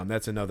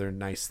that's another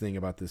nice thing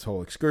about this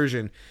whole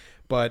excursion.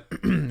 But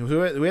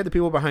we had the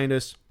people behind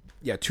us.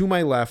 Yeah, to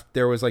my left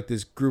there was like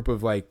this group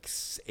of like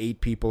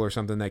 8 people or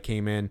something that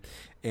came in,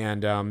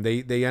 and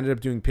they ended up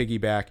doing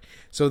piggyback.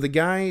 So the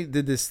guy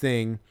did this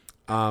thing,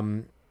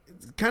 kind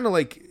of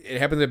like it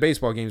happens at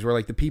baseball games where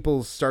like the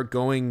people start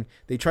going.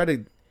 They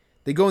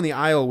go in the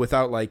aisle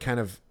without like kind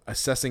of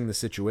assessing the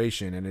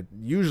situation, and it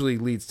usually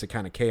leads to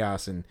kind of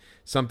chaos and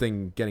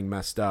something getting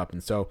messed up.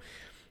 And so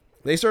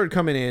they started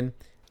coming in.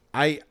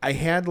 I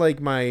had like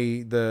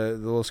the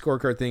little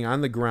scorecard thing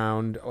on the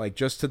ground, like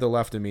just to the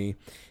left of me,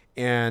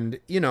 and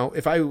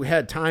if I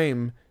had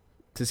time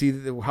to see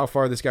how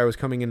far this guy was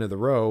coming into the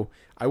row,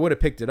 I would have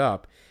picked it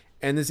up.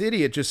 And this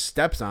idiot just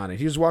steps on it.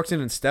 He just walks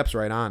in and steps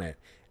right on it,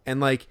 and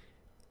like,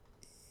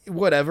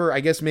 whatever,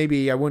 I guess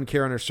maybe I wouldn't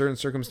care under certain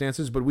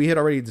circumstances, but we had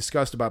already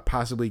discussed about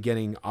possibly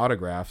getting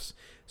autographs.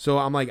 So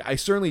I'm like, I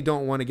certainly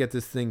don't want to get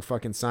this thing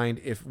fucking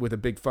signed with a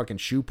big fucking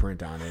shoe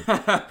print on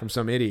it from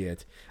some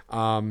idiot.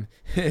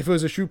 If it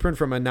was a shoe print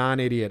from a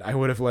non-idiot, I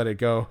would have let it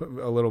go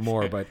a little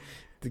more. But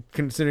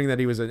considering that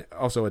he was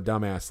also a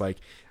dumbass, like,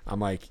 I'm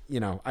like,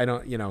 I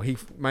don't, he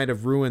might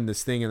have ruined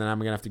this thing, and then I'm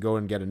going to have to go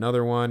and get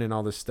another one and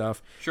all this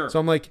stuff. Sure. So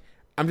I'm like,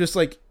 I'm just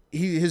like,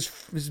 his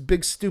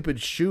big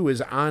stupid shoe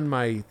is on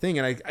my thing,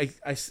 and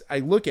I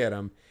look at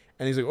him,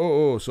 and he's like,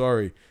 oh,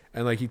 sorry,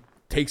 and like he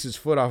takes his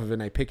foot off of it,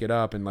 and I pick it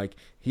up, and like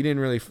he didn't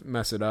really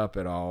mess it up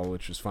at all,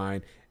 which was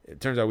fine. It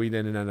turns out we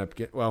didn't end up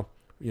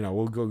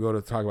we'll go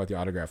to talk about the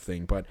autograph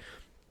thing, but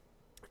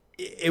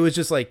it was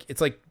just like, it's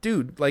like,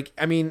 dude, like,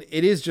 I mean,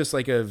 it is just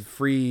like a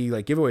free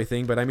like giveaway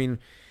thing, but I mean,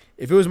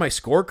 if it was my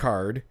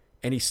scorecard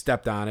and he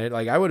stepped on it,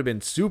 like I would have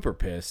been super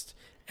pissed.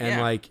 And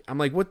like, I'm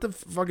like, what the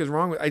fuck is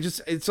wrong with?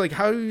 It's like,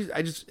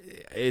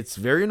 it's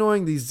very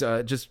annoying. These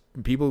just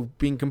people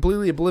being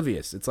completely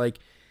oblivious. It's like,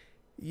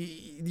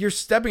 you're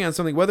stepping on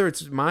something, whether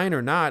it's mine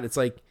or not. It's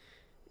like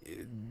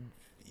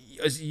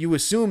you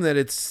assume that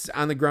it's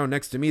on the ground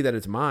next to me, that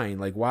it's mine.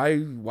 Like, why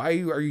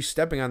are you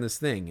stepping on this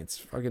thing? It's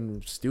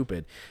fucking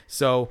stupid.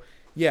 So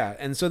yeah,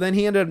 and so then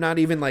he ended up not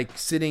even like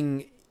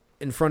sitting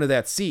in front of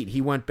that seat.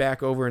 He went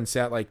back over and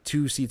sat like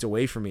 2 seats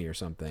away from me or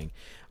something.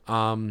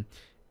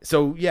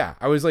 So yeah,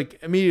 I was like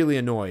immediately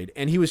annoyed,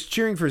 and he was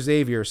cheering for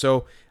Xavier.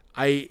 So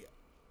I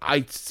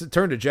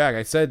turned to Jack.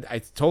 I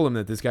told him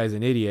that this guy's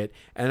an idiot,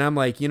 and I'm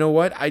like, you know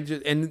what?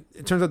 And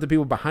it turns out the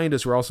people behind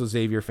us were also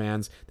Xavier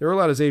fans. There were a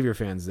lot of Xavier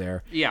fans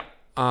there. Yeah.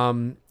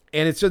 And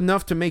it's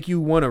enough to make you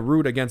want to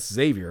root against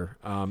Xavier.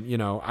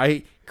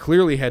 I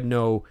clearly had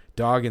no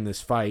dog in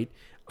this fight.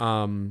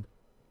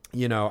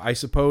 I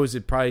suppose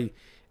it probably,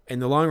 in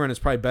the long run, it's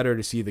probably better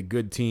to see the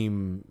good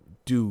team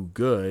do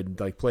good,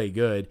 like play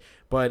good.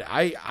 But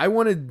I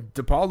wanted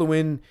DePaul to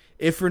win,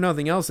 if for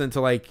nothing else, than to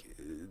like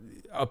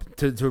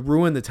to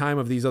ruin the time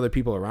of these other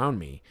people around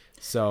me.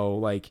 So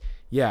like,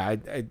 yeah,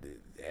 I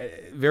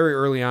very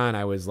early on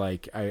I was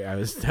like, I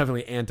was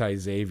definitely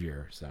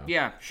anti-Xavier. So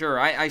yeah, sure.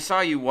 I saw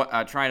you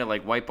trying to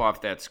like wipe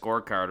off that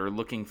scorecard or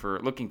looking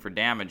for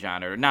damage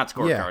on it, or not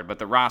scorecard, but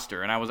the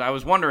roster. And I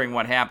was wondering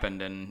what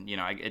happened, and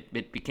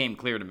it became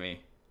clear to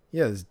me.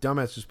 Yeah, this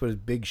dumbass just put his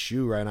big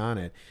shoe right on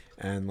it,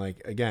 and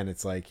like again,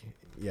 it's like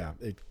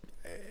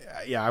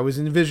I was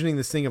envisioning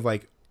this thing of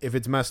like, if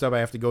it's messed up, I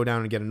have to go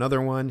down and get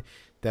another one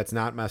that's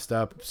not messed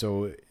up.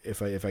 So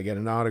if I get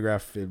an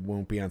autograph, it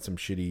won't be on some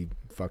shitty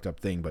fucked up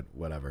thing, but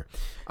whatever.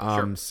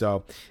 Sure.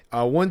 So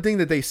one thing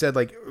that they said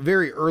like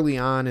very early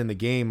on in the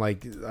game,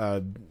 like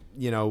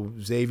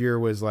Xavier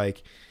was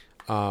like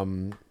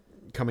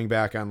coming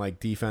back on like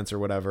defense or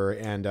whatever,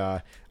 and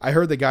I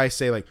heard the guy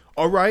say like,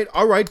 all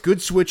right,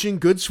 good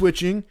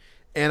switching,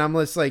 and I'm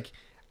just like,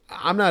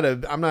 I'm not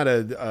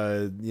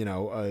a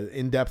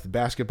in-depth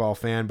basketball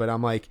fan, but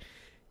I'm like,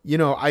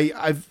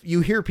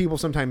 you hear people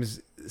sometimes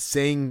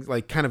saying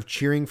like kind of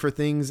cheering for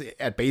things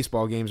at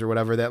baseball games or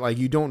whatever that like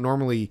you don't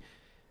normally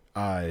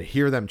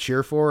hear them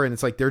cheer for, and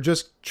it's like they're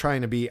just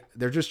trying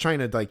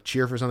to like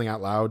cheer for something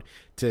out loud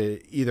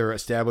to either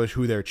establish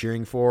who they're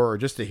cheering for or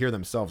just to hear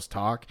themselves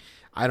talk.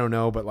 I don't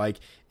know, but like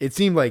it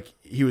seemed like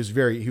he was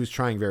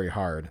trying very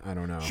hard. I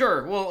don't know.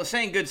 Sure. Well,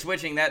 saying good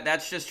switching,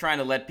 that's just trying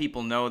to let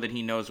people know that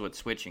he knows what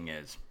switching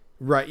is.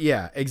 Right.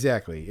 Yeah,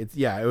 exactly. It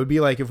would be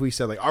like if we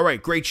said like, all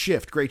right, great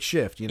shift.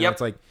 Yep.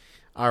 It's like,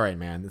 all right,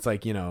 man. It's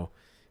like,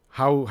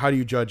 how do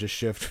you judge a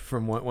shift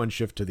from one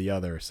shift to the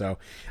other? So,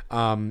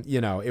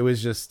 it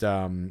was just,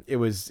 it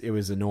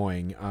was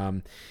annoying.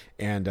 I'm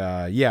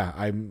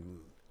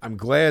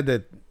glad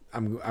that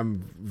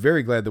I'm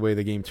very glad the way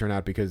the game turned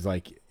out, because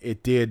like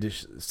it did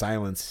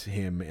silence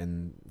him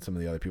and some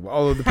of the other people.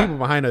 Although the people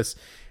behind us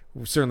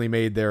certainly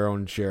made their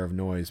own share of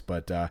noise,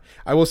 but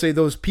I will say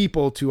those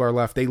people to our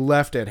left, they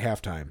left at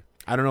halftime.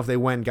 I don't know if they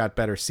went and got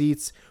better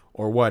seats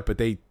or what, but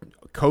they,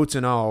 coats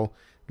and all,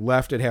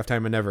 left at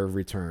halftime and never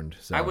returned.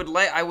 So I would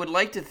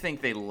like to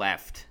think they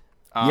left.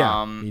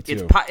 Me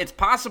too. It's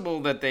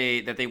possible that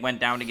they went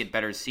down to get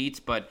better seats,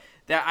 but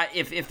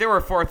if there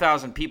were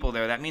 4,000 people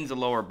there, that means the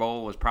lower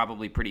bowl was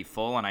probably pretty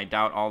full, and I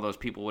doubt all those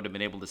people would have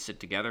been able to sit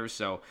together.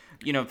 So,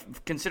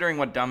 considering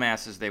what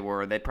dumbasses they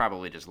were, they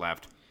probably just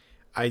left.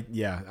 I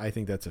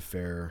think that's a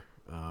fair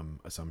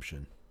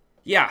assumption.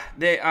 Yeah,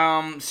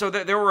 so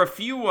there were a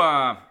few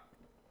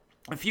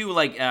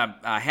like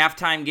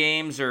halftime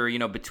games or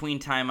between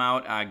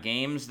timeout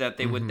games that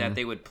they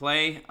would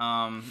play.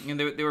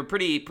 They were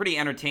pretty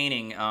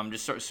entertaining.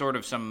 Just sort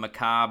of some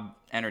macabre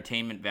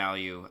entertainment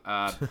value.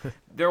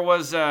 There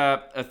was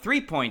a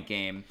 3-point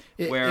game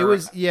where it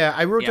was. Yeah,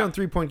 I wrote down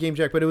 3-point game,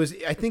 Jack, but it was.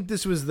 I think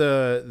this was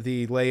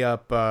the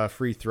layup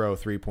free throw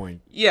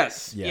 3-point.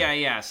 Yes.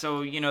 Yeah.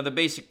 So the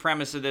basic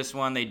premise of this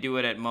one, they do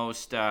it at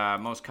most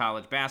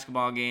college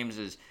basketball games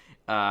is.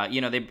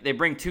 They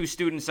bring 2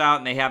 students out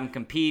and they have them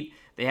compete.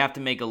 They have to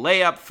make a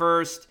layup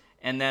first,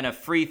 and then a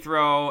free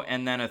throw,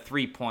 and then a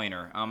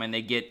 3-pointer. And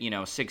they get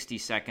 60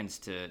 seconds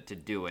to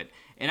do it.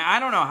 And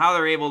I don't know how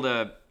they're able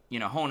to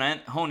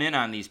hone in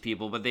on these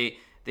people, but they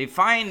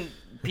find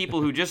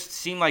people who just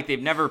seem like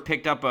they've never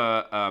picked up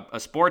a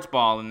sports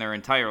ball in their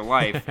entire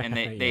life, and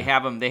they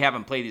have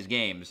them play these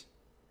games.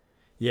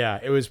 Yeah,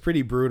 it was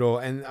pretty brutal,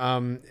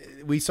 and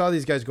we saw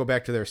these guys go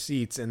back to their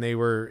seats, and they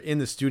were in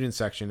the student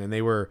section, and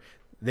they were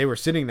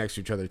sitting next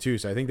to each other too,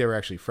 so I think they were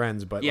actually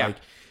friends. But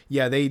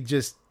they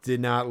just did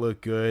not look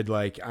good.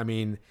 Like, I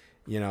mean,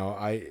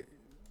 I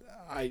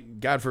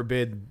God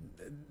forbid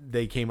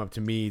they came up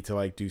to me to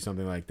like do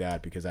something like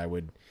that, because I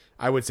would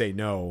say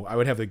no. I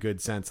would have the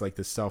good sense, like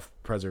the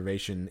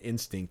self-preservation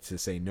instinct to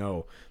say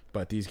no.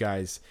 But these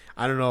guys,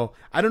 I don't know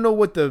what I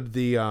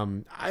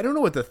don't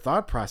know what the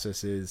thought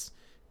process is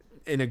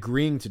in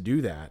agreeing to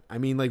do that. I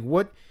mean, like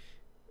what?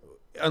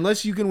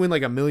 Unless you can win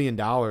like $1 million,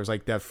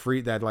 like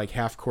that like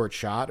half court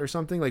shot or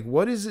something. Like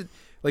what is it?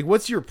 like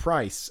what's your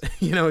price?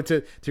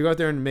 To go out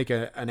there and make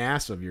an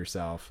ass of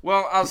yourself.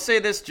 Well, I'll say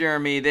this,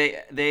 Jeremy.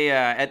 They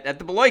at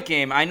the Beloit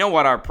game, I know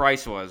what our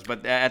price was,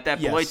 but at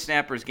that Beloit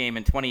Snappers game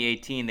in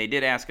 2018, they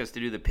did ask us to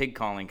do the pig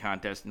calling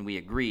contest, and we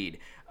agreed.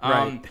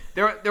 Right.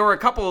 There were a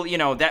couple,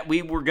 that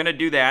we were going to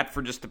do that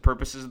for just the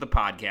purposes of the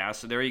podcast.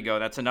 So there you go.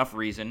 That's enough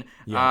reason.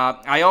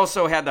 Yeah. I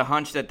also had the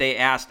hunch that they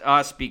asked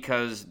us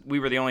because we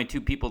were the only two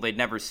people they'd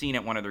never seen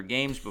at one of their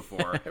games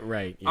before.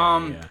 Right.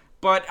 Yeah.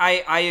 But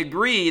I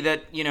agree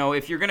that,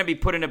 if you're going to be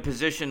put in a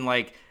position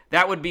like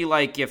that would be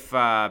like if,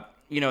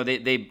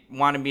 they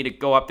wanted me to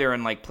go up there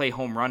and like play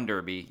home run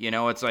derby.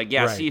 It's like,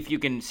 Right. see if you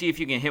can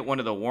hit one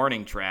of the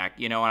warning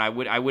track, and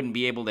I wouldn't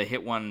be able to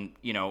hit one,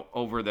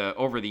 over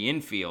the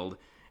infield.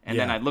 And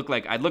then I'd look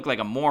like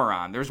a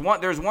moron. There's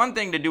one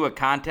thing to do a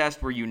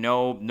contest where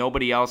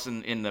nobody else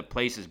in the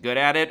place is good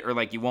at it, or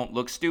like you won't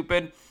look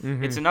stupid.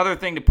 Mm-hmm. It's another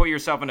thing to put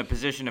yourself in a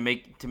position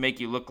to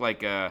make you look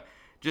like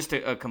just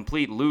a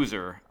complete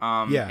loser.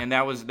 And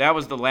that was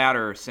the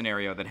latter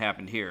scenario that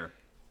happened here.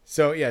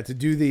 So to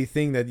do the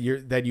thing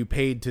that you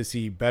paid to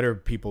see better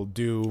people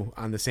do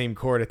on the same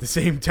court at the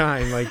same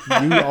time, like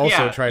you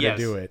also try to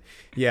do it.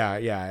 Yeah,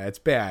 it's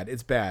bad.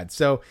 It's bad.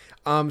 So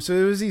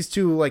there was these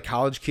two like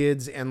college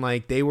kids, and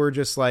like they were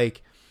just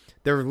like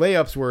their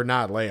layups were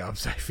not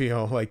layups. I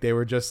feel like they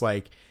were just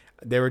like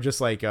in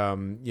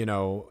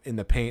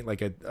the paint,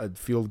 like a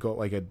field goal,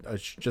 like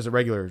just a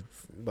regular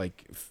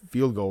like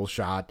field goal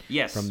shot.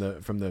 Yes.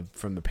 from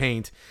the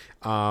paint.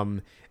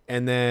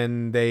 And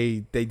then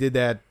they did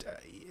that.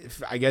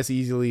 I guess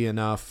easily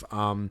enough.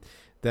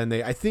 Then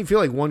I feel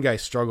like one guy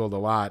struggled a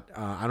lot.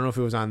 I don't know if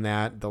it was on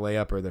the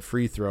layup or the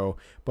free throw,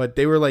 but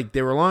they were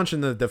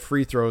launching the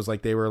free throws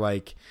like they were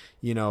like,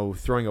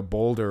 throwing a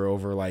boulder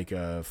over like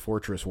a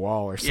fortress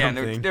wall or something.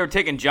 Yeah, and they were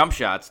taking jump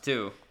shots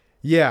too.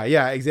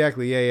 Yeah,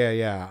 exactly.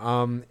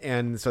 Yeah.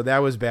 And so that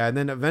was bad. And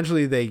then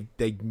eventually they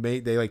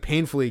like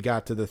painfully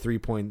got to the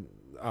 3-point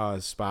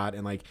spot,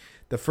 and like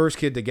the first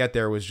kid to get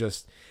there was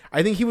just,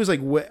 I think he was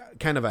like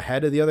kind of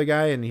ahead of the other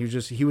guy, and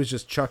he was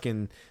just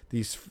chucking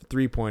these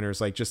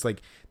 3-pointers like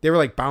they were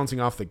like bouncing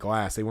off the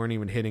glass. They weren't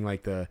even hitting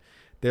they're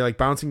like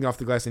bouncing off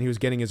the glass, and he was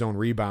getting his own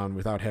rebound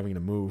without having to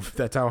move.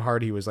 That's how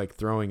hard he was like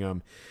throwing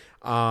them.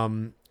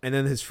 And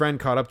then his friend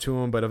caught up to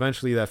him, but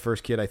eventually that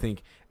first kid I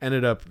think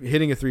ended up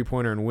hitting a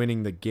 3-pointer and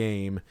winning the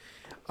game.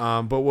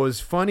 But what was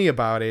funny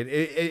about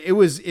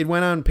it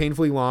went on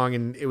painfully long,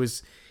 and it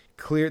was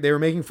clear they were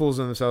making fools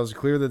of themselves.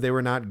 Clear that they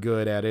were not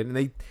good at it,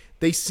 and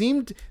they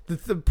seemed,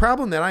 the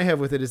problem that I have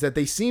with it is that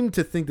they seemed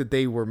to think that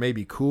they were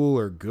maybe cool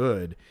or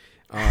good,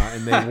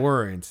 and they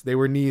weren't. They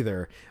were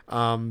neither.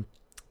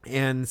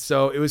 And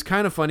so it was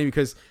kind of funny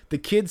because the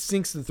kid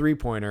sinks the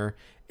 3-pointer,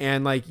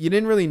 and like you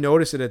didn't really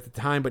notice it at the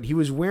time, but he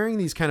was wearing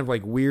these kind of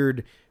like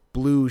weird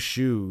blue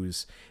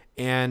shoes,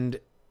 and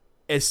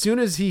as soon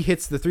as he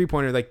hits the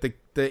 3-pointer, like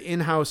the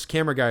in-house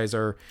camera guys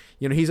are,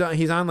 he's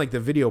on like the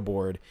video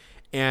board.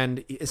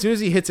 And as soon as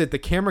he hits it, the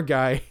camera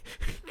guy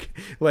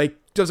like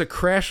does a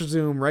crash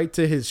zoom right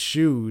to his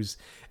shoes,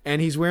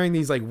 and he's wearing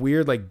these like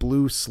weird like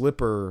blue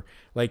slipper,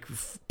 like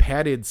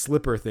padded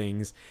slipper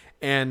things.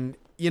 And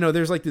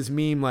there's like this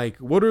meme like,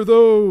 what are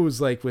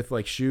those, like with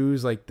like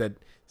shoes like that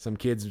some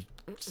kids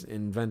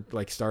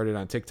started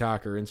on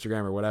TikTok or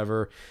Instagram or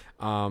whatever.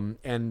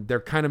 And they're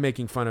kind of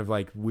making fun of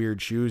like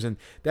weird shoes, and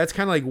that's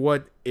kind of like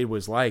what it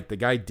was like. The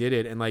guy did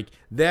it, and like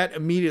that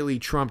immediately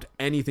trumped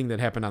anything that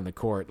happened on the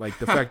court. Like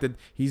the fact that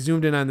he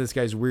zoomed in on this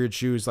guy's weird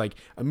shoes, like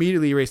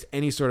immediately erased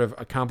any sort of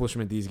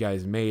accomplishment these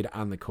guys made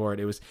on the court.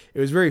 It was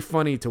very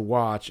funny to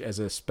watch as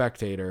a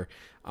spectator.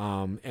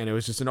 And it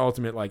was just an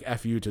ultimate like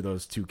F you to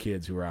those two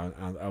kids who were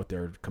out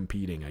there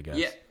competing, I guess.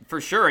 Yeah,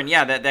 for sure. And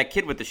yeah, that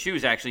kid with the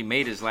shoes actually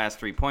made his last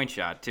 3-point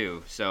shot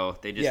too. So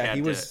they just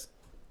had to.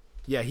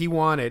 Yeah, he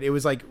won it. It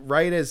was like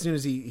right as soon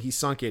as he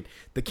sunk it,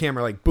 the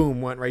camera like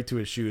boom went right to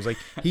his shoes. Like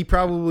he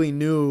probably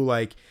knew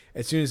like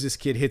as soon as this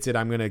kid hits it,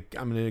 I'm gonna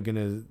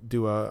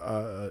do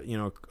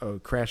a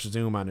crash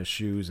zoom on his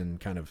shoes and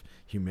kind of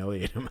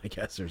humiliate him, I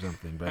guess, or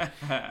something. But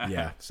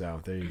yeah,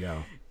 so there you go.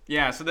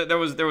 Yeah, so there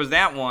was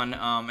that one,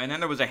 and then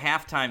there was a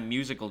halftime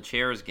musical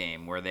chairs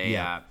game where they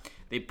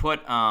put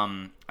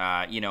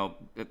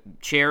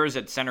chairs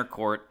at center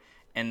court,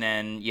 and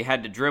then you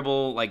had to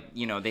dribble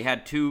they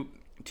had two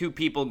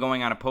people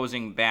going on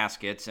opposing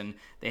baskets, and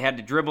they had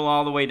to dribble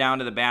all the way down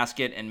to the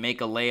basket and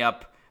make a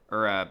layup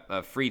or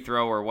a free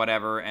throw or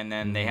whatever, and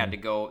then they had to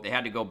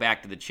go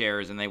back to the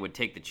chairs, and they would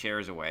take the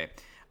chairs away.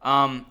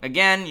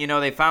 Again,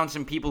 they found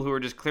some people who were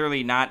just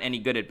clearly not any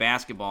good at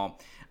basketball.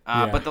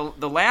 But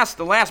the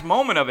last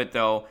moment of it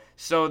though,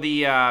 so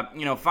the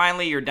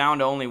finally you're down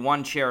to only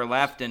one chair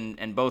left,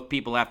 and both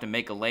people have to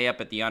make a layup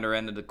at the under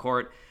end of the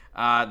court.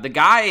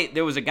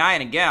 There was a guy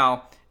and a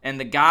gal, and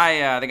the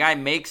guy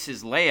makes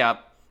his layup,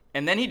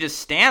 and then he just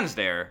stands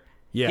there.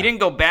 Yeah. He didn't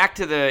go back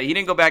to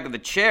the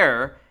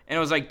chair, and it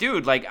was like,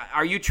 dude, like,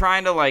 are you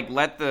trying to like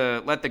let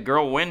the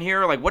girl win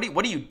here? Like, what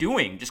are you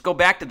doing? Just go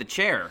back to the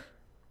chair.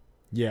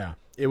 Yeah,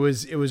 it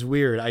was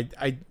weird.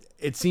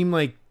 It seemed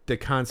like the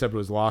concept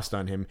was lost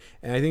on him,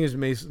 and I think it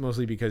was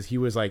mostly because he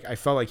was like, I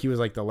felt like he was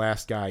like the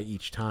last guy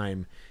each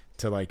time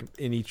to like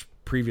in each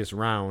previous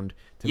round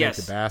to make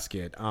the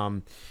basket.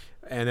 And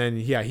then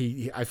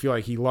I feel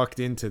like he lucked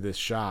into this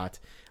shot.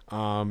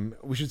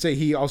 We should say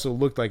he also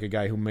looked like a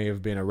guy who may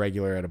have been a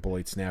regular at a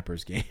Beloit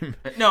Snappers game.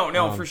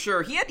 No, for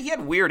sure. He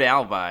had Weird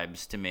Al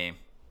vibes to me.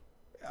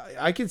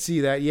 I could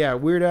see that. Yeah,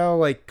 Weird Al,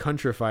 like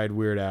countrified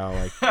Weird Al,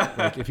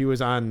 like if he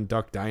was on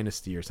Duck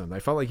Dynasty or something. I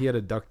felt like he had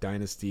a Duck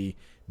Dynasty,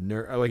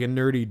 like a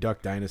nerdy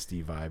Duck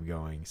Dynasty vibe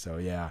going. So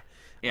yeah.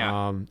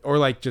 Or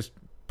like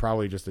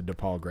probably just a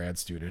DePaul grad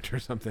student or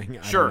something.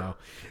 I don't know.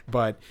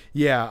 But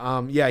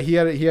yeah, he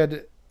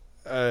had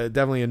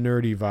definitely a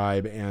nerdy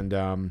vibe,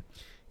 and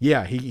he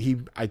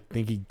I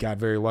think he got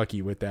very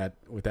lucky with that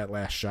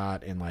last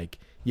shot, and like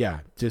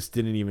just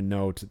didn't even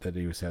know that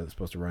he was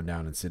supposed to run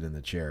down and sit in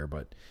the chair,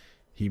 but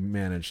he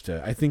managed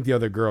to. I think the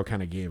other girl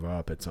kind of gave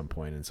up at some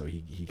point, and so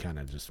he kind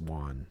of just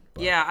won.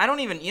 But. Yeah, I don't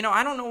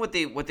know what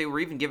they were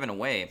even giving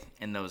away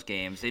in those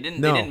games. They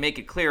didn't make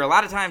it clear. A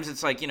lot of times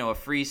it's like a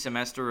free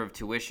semester of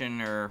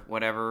tuition or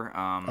whatever.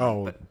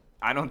 But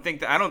I don't think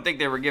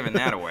they were giving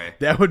that away.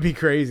 That would be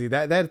crazy.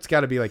 That's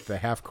got to be like the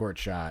half court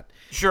shot.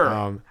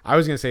 Sure. I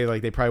was gonna say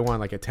like they probably want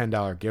like a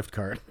 $10 gift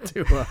card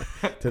to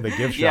the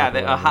gift shop.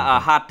 A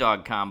hot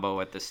dog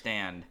combo at the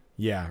stand.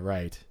 Yeah,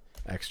 right.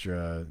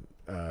 Extra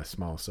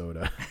small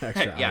soda,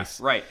 extra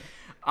ice. Right.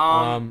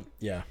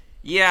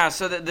 Yeah,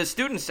 so the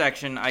student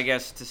section, I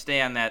guess, to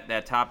stay on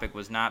that topic,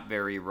 was not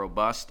very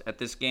robust at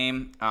this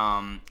game.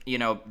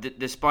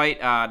 Despite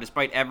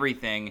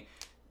everything,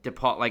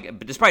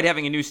 DePaul, despite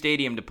having a new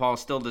stadium, DePaul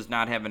still does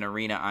not have an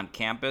arena on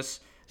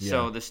campus.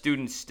 So the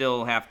students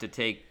still have to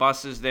take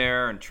buses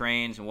there and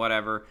trains and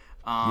whatever.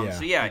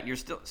 So you're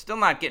still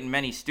not getting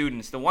many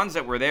students. The ones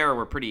that were there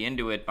were pretty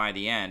into it by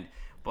the end,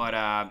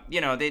 but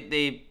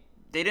they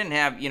didn't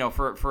have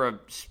for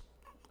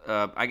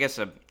I guess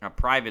a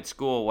private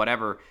school,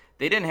 whatever.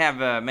 They didn't have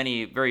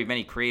very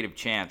many creative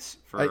chants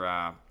for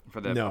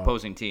the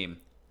opposing team.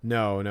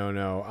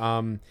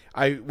 No.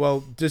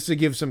 Well, just to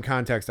give some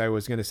context, I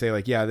was going to say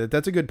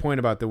that's a good point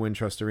about the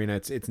Wintrust Arena.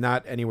 It's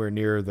not anywhere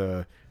near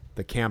the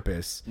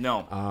campus.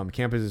 No.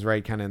 Campus is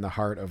right kind of in the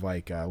heart of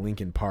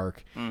Lincoln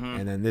Park, Mm-hmm.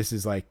 and then this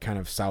is like kind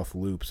of South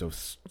Loop, so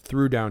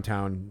through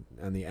downtown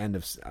on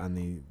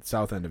the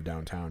south end of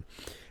downtown.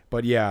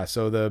 But yeah,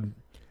 so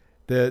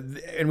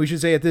and we should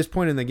say at this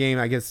point in the game,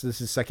 I guess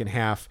this is second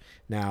half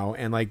now,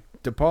 and like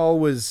DePaul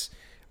was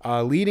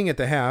leading at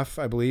the half,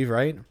 I believe,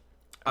 right?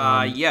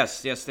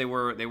 Yes, they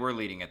were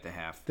leading at the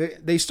half.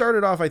 They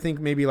started off, I think,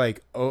 maybe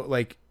like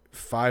 5-0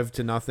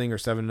 or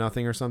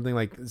 7-0 or something.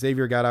 Like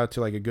Xavier got out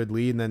to like a good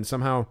lead, and then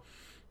somehow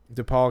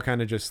DePaul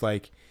kind of just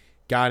like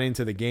got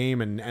into the game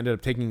and ended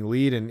up taking the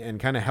lead and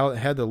kind of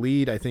had the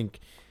lead, I think,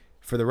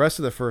 for the rest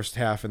of the first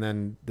half and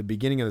then the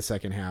beginning of the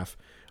second half.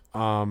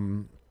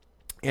 So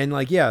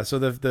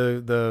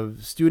the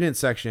student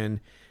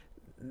section,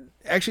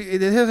 actually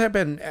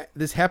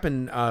this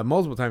happened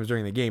multiple times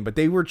during the game, but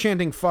they were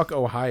chanting "Fuck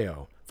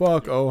Ohio,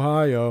 fuck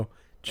Ohio."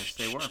 Yes,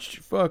 they were.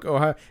 Fuck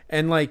Ohio.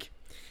 And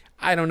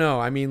I don't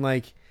know. I mean,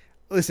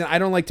 listen, I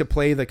don't like to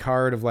play the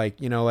card of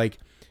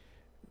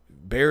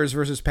Bears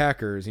versus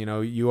Packers.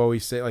 You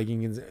always say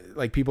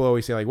people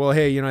always say well,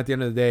 hey, at the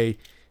end of the day,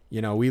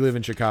 we live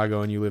in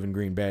Chicago and you live in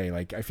Green Bay.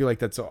 I feel like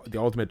that's the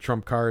ultimate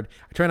trump card.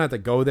 I try not to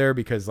go there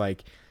because the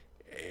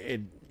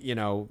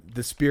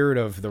spirit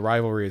of the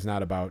rivalry is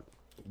not about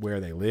where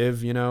they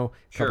live. A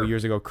couple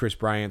years ago, Chris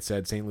Bryant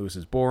said St. Louis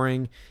is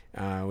boring,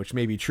 which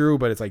may be true,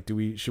 but it's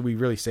should we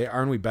really say,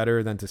 aren't we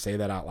better than to say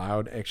that out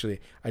loud?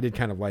 Actually, I did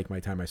kind of like my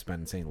time I spent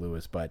in St.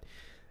 Louis, but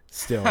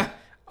still,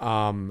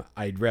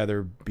 I'd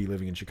rather be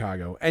living in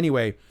Chicago.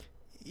 Anyway,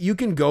 you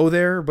can go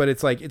there, but it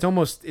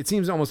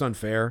seems almost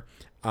unfair.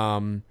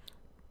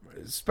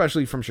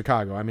 Especially from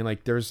Chicago. I mean, I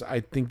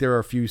think there are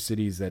a few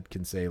cities that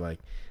can say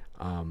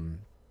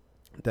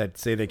that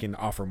say they can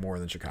offer more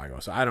than Chicago.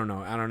 So I don't know.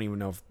 I don't even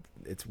know if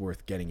it's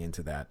worth getting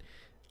into that,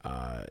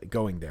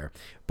 going there.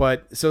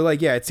 But so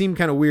it seemed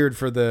kind of weird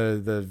for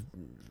the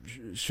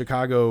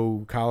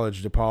Chicago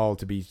College DePaul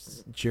to be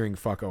cheering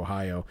 "Fuck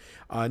Ohio."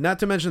 Not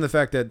to mention the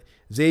fact that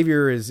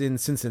Xavier is in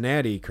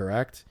Cincinnati,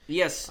 correct?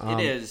 Yes, it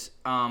is.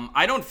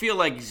 I don't feel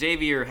like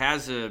Xavier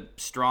has a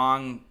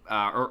strong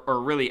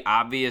or really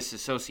obvious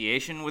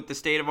association with the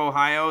state of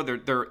Ohio.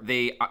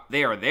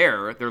 They are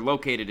there. They're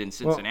located in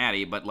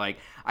Cincinnati, but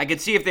I could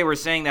see if they were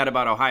saying that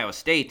about Ohio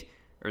State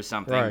or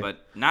something, right.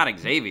 But not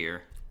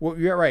Xavier. Well,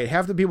 you're right.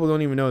 Half the people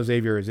don't even know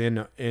Xavier is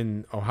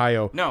in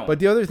Ohio. No. But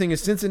the other thing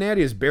is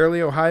Cincinnati is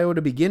barely Ohio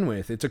to begin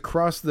with. It's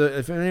across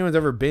if anyone's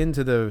ever been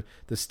to the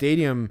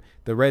stadium,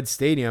 the Red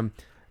Stadium,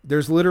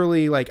 there's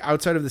literally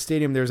outside of the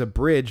stadium, there's a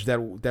bridge that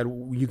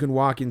you can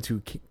walk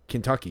into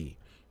Kentucky.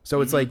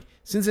 So it's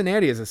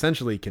Cincinnati is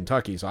essentially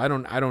Kentucky. So I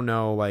don't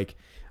know.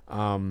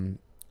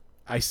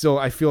 I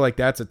feel like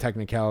that's a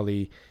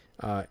technicality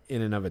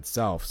in and of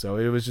itself. So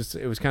it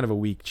was kind of a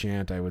weak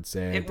chant, I would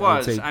say. It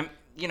was.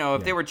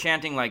 If they were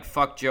chanting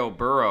 "fuck Joe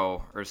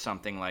Burrow" or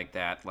something like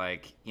that,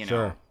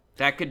 Sure.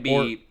 that could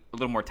be a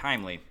little more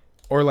timely.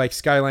 Or like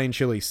Skyline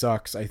Chili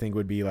sucks, I think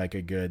would be like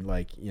a good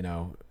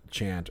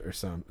chant or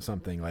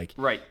something like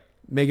Right.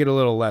 make it a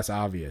little less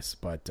obvious,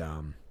 but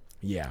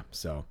yeah,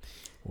 so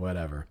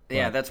whatever.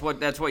 Yeah, that's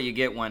what you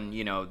get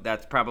when,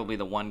 that's probably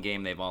the one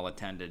game they've all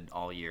attended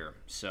all year.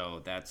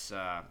 So that's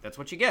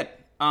what you get.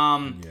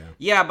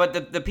 Yeah,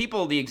 but the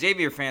people, the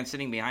Xavier fans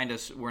sitting behind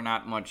us were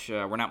not much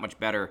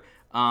better.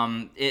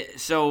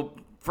 So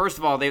first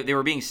of all, they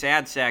were being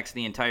sad sacks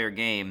the entire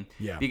game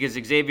because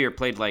Xavier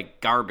played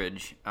like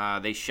garbage.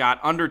 They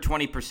shot under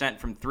 20%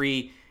 from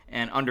 3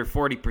 and under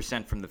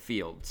 40% from the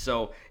field.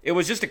 So it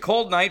was just a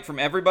cold night from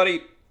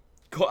everybody.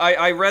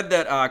 I read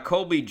that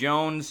Colby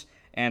Jones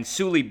and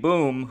Sully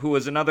Boom, who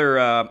was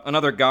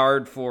another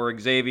guard for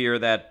Xavier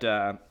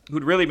that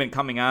who'd really been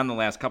coming on the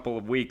last couple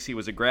of weeks. He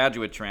was a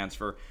graduate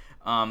transfer.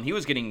 He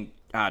was getting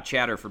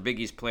chatter for Big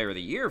East Player of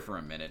the Year for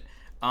a minute.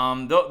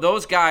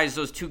 Those guys,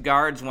 those two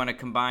guards, went a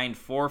combined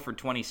 4 for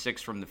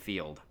 26 from the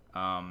field,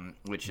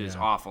 which is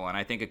awful. And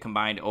I think a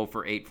combined 0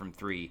 for 8 from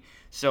 3.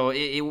 So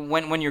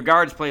when your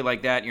guards play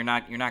like that, you're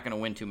not going to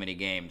win too many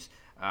games,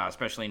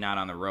 especially not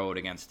on the road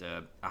against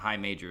a high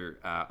major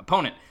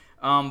opponent.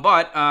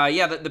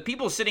 The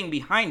people sitting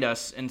behind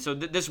us, and so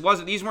these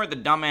weren't the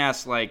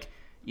dumbass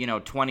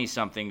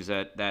 20-somethings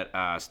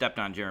that stepped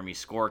on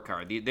Jeremy's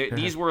scorecard.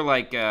 These were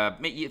like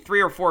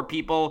 3 or 4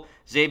 people,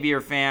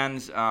 Xavier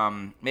fans,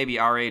 maybe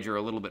our age or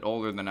a little bit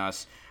older than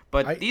us.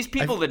 But these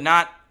people did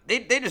not.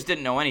 They just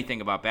didn't know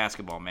anything about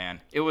basketball, man.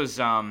 It was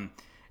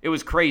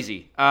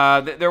crazy.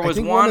 There was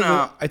one.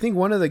 I think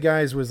one of the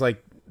guys was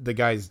like the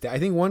guy's dad. I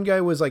think one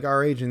guy was like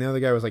our age, and the other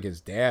guy was like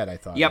his dad. I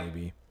thought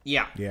maybe.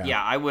 Yeah.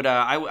 I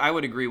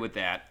would agree with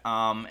that.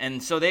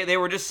 And so they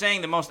were just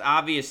saying the most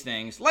obvious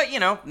things,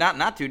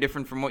 not too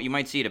different from what you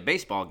might see at a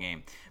baseball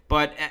game.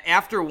 But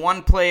after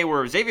one play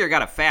where Xavier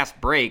got a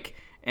fast break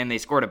and they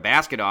scored a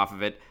basket off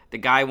of it, the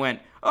guy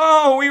went,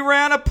 "Oh, we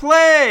ran a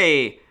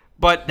play."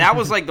 But that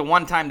was like the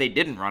one time they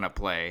didn't run a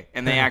play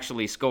and they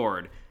actually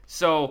scored.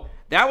 So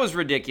that was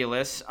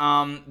ridiculous.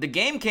 The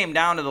game came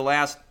down to the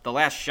last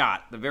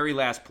shot, the very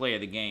last play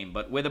of the game.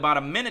 But with about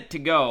a minute to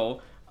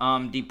go,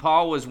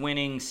 DePaul was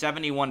winning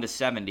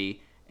 71-70,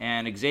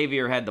 and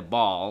Xavier had the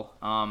ball.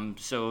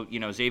 So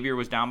Xavier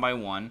was down by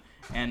 1,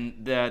 and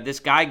this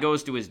guy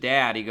goes to his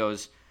dad. He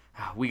goes,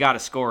 "We got to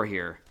score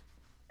here,"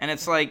 and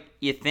it's like,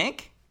 you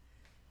think?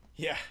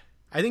 Yeah,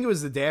 I think it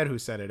was the dad who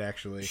said it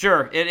actually.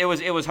 Sure, it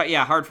was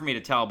hard for me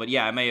to tell, but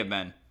yeah, it may have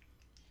been.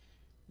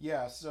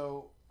 Yeah.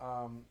 So,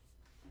 hold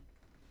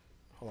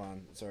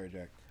on. Sorry,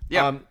 Jack.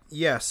 Yeah.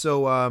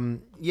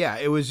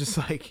 It was just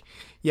like,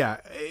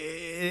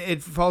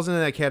 it falls into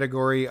that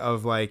category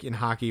of like in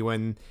hockey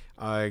when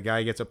a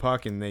guy gets a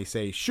puck and they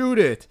say shoot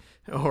it,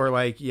 or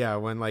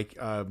when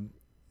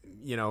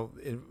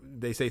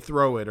they say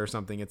throw it or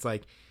something. It's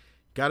like,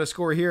 gotta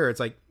score here. It's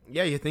like,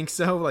 yeah, you think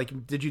so?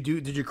 Like, did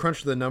you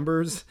crunch the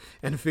numbers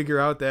and figure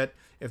out that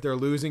if they're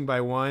losing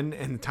by 1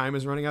 and the time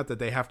is running out that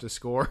they have to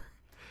score?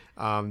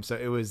 So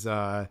it was.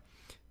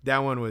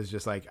 That one was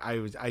just like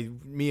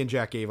me and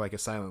Jack gave like a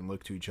silent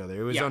look to each other.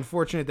 It was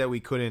unfortunate that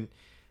we couldn't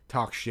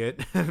talk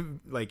shit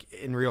like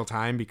in real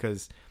time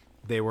because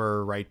they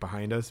were right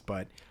behind us,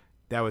 but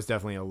that was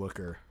definitely a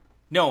looker.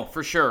 No,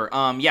 for sure.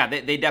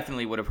 They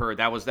definitely would have heard.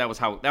 That was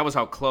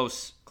how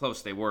close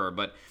they were.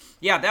 But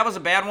yeah, that was a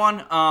bad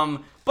one.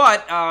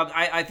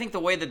 I think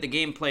the way that the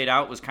game played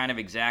out was kind of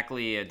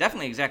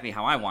definitely exactly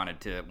how I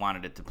wanted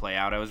it to play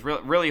out. I was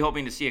really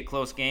hoping to see a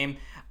close game.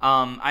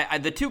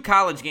 The 2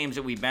 college games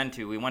that we've been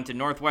to, we went to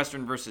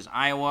Northwestern versus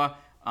Iowa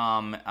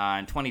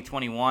in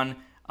 2021.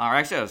 Or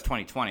actually, that was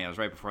 2020. That was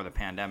right before the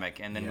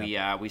pandemic. And then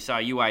we saw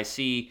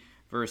UIC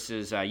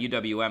versus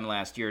UWM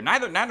last year.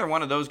 Neither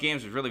one of those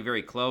games was really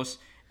very close.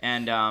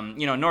 And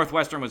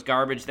Northwestern was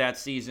garbage that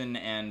season,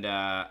 and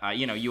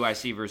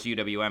UIC versus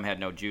UWM had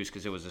no juice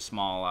because it was a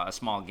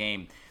small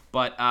game.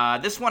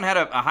 But this one had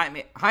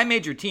a high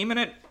major team in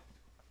it,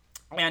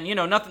 and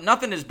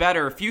nothing is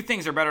better. Few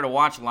things are better to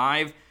watch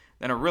live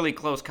than a really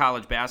close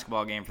college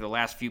basketball game for the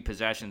last few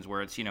possessions,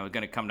 where it's going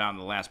to come down to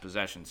the last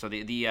possession. So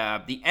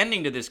the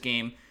ending to this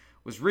game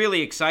was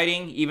really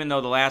exciting, even though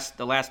the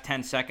last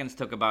 10 seconds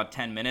took about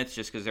 10 minutes,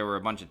 just because there were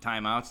a bunch of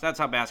timeouts. That's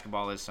how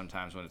basketball is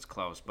sometimes when it's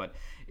close. But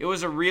it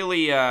was a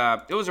really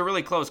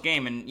close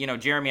game,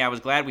 and Jeremy, I was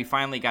glad we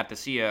finally got to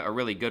see a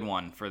really good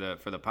one for the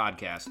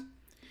podcast.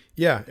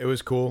 Yeah, it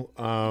was cool.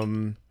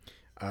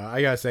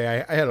 I gotta say,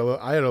 I had a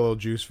little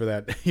juice for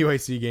that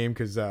UIC game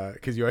because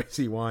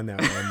UIC won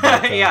that one.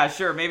 But, yeah,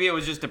 sure. Maybe it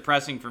was just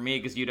depressing for me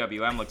because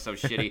UWM looked so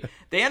shitty.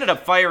 They ended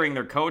up firing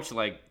their coach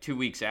like 2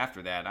 weeks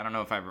after that. I don't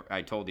know if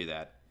I told you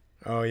that.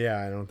 Oh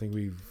yeah, I don't think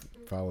we've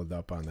followed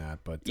up on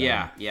that, but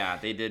yeah,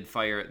 they did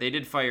fire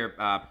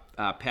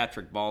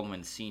Patrick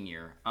Baldwin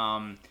Sr.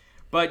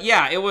 But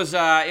yeah, it was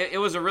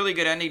a really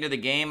good ending to the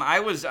game. I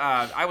was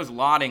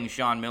lauding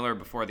Sean Miller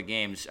before the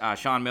games.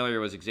 Sean Miller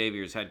was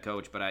Xavier's head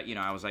coach, but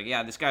I was like,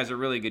 yeah, this guy's a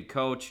really good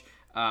coach.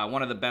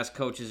 one of the best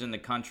coaches in the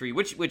country,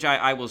 which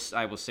I will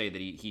say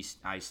that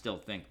I still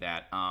think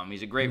that.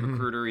 He's a great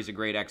recruiter. He's a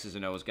great X's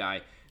and O's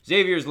guy.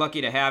 Xavier's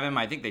lucky to have him.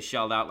 I think they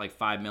shelled out like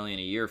 $5 million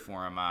a year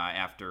for him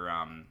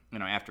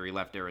after he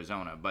left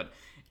Arizona. But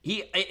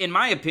he, in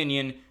my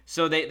opinion,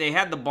 so they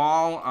had the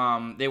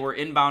ball. They were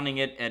inbounding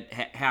it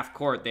at half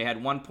court. They had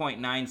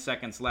 1.9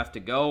 seconds left to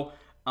go.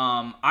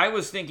 I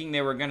was thinking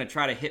they were going to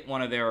try to hit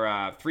one of their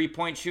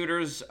 3-point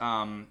shooters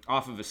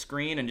off of a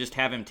screen and just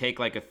have him take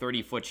like a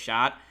 30-foot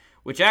shot,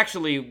 which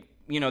actually,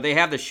 they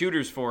have the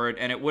shooters for it,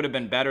 and it would have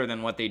been better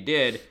than what they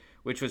did,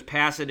 which was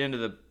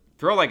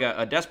throw like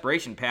a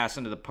desperation pass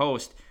into the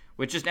post,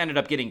 which just ended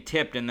up getting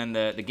tipped, and then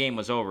the game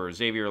was over.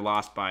 Xavier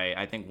lost by,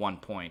 I think, 1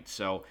 point.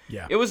 So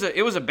yeah. It was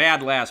a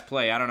bad last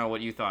play. I don't know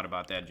what you thought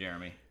about that,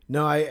 Jeremy.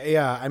 No,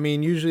 I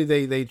mean,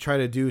 usually they try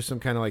to do some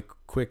kind of like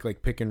quick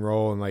like pick and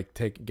roll and like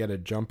get a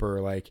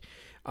jumper, like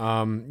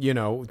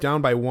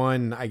down by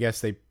 1. I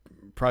guess they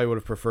probably would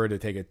have preferred to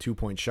take a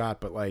 2-point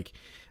shot, but like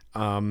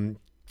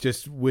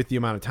just with the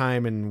amount of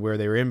time and where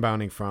they were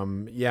inbounding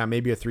from, yeah,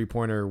 maybe a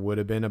 3-pointer would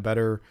have been a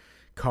better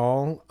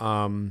call.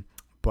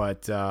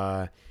 But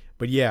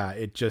yeah,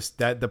 it just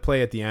that the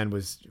play at the end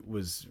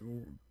was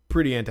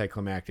pretty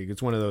anticlimactic.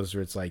 It's one of those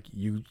where it's like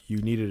you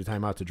needed a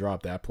timeout to draw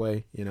up that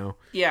play,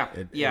 Yeah.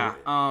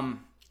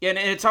 And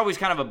it's always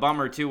kind of a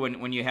bummer too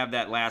when you have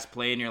that last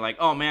play and you're like,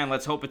 oh man,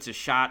 let's hope it's a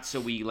shot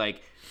so we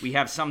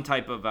have some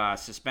type of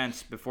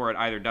suspense before it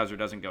either does or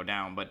doesn't go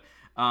down. But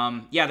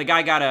the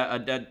guy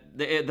got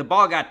the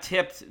ball got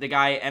tipped. The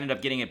guy ended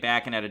up getting it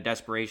back and had a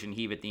desperation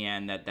heave at the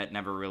end that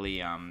never really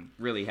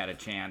had a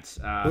chance.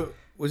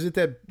 Was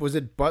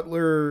it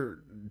Butler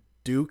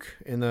Duke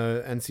in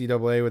the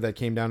NCAA where that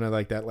came down to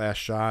like that last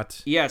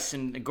shot? Yes,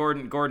 and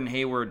Gordon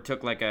Hayward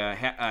took like a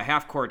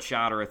half court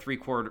shot or a three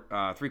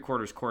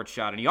quarters court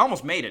shot, and he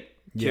almost made it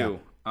too.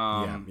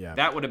 Yeah.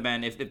 That would have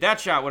been if that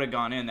shot would have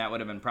gone in, that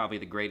would have been probably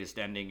the greatest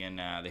ending in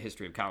the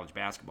history of college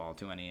basketball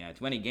to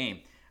any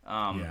game.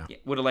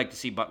 Would have liked to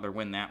see Butler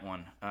win that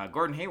one.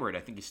 Gordon Hayward, I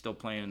think he's still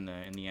playing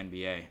in the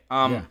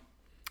NBA.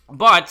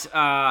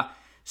 But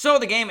so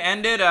the game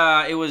ended.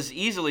 It was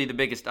easily the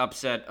biggest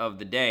upset of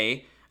the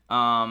day.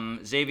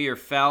 Xavier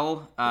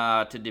fell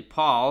to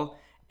DePaul,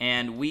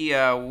 and we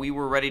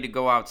were ready to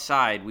go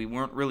outside. We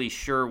weren't really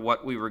sure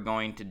what we were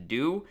going to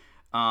do.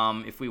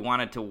 If we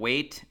wanted to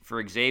wait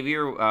for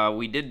Xavier,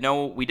 we did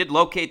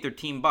locate their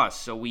team bus,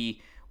 so we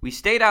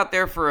stayed out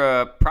there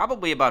for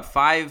probably about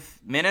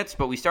 5 minutes,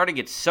 but we started to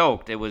get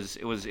soaked. It was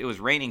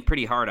raining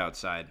pretty hard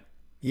outside.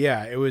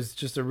 Yeah, it was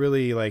just a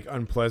really like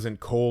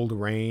unpleasant cold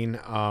rain.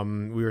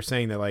 We were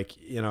saying that like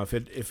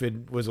if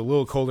it was a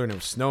little colder and it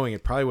was snowing,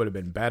 it probably would have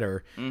been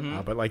better.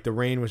 But like the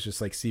rain was just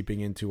like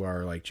seeping into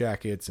our like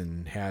jackets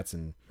and hats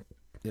and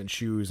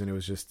shoes, and it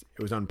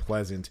was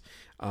unpleasant.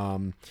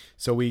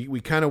 So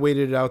we kind of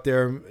waited it out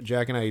there.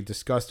 Jack and I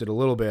discussed it a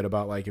little bit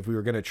about like if we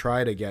were going to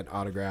try to get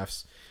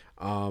autographs.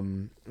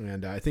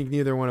 And I think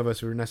neither one of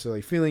us were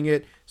necessarily feeling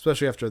it,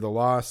 especially after the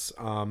loss.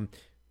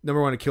 Number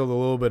one, it killed a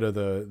little bit of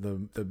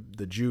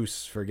the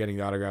juice for getting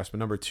the autographs. But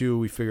number two,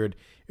 we figured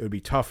it would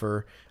be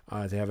tougher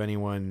to have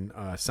anyone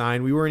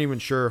sign. We weren't even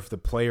sure if the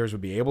players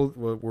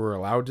were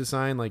allowed to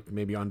sign, like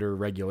maybe under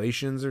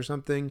regulations or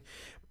something.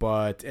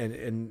 But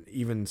and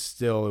even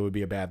still, it would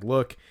be a bad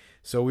look.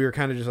 So we were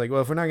kind of just like,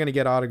 well, if we're not going to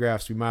get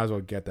autographs, we might as well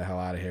get the hell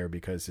out of here,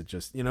 because it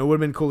just, it would have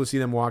been cool to see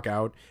them walk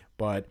out,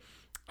 but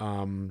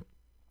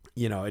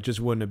it just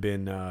wouldn't have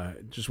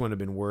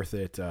been worth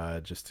it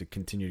just to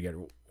continue to get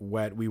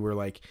wet. We were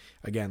like,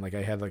 again, like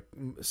I had like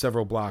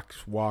several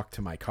blocks walk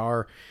to my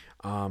car.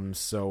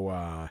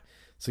 So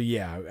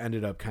yeah, I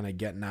ended up kind of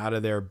getting out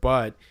of there.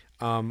 But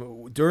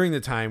during the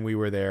time we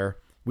were there,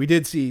 we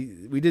did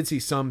see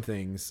some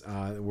things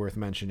worth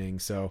mentioning.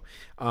 So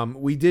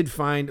we did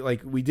find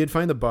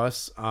the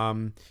bus.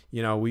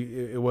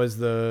 It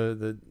was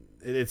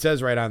it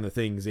says right on the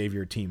thing,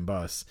 Xavier team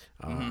bus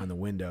on the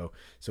window.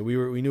 So we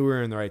knew we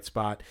were in the right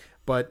spot,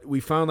 but we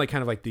found like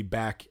kind of like the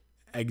back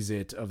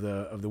exit of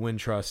the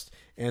Wintrust,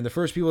 and the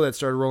first people that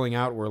started rolling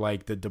out were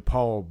like the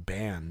DePaul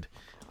band.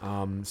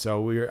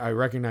 So I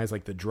recognized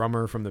like the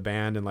drummer from the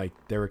band, and like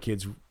there were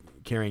kids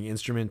carrying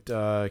instrument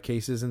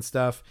cases and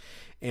stuff.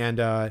 And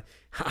I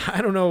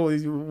don't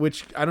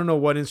know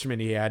what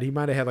instrument he had. He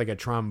might have had like a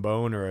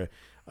trombone or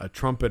a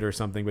trumpet or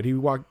something, but he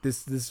walked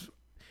this.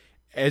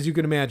 As you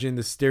can imagine,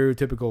 the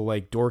stereotypical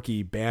like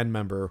dorky band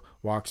member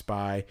walks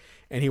by,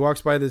 and he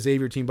walks by the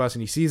Xavier team bus,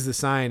 and he sees the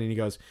sign, and he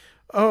goes,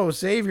 "Oh,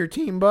 Xavier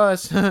team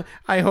bus,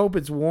 I hope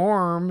it's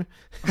warm,"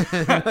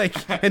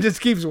 and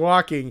just keeps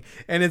walking.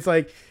 And it's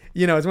like,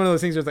 it's one of those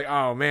things where it's like,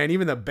 oh man,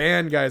 even the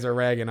band guys are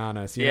ragging on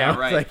us. Yeah,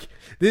 right. Like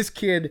this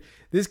kid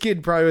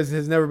probably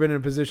has never been in a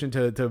position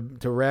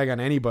to rag on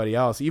anybody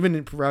else,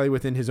 even probably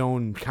within his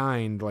own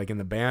kind, like in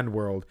the band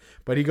world.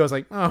 But he goes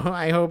like, "Oh,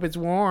 I hope it's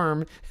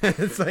warm."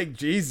 It's like,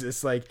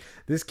 Jesus, like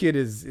this kid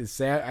is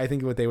sad. I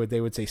think what they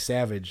would say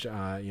savage,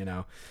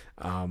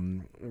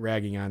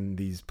 ragging on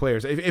these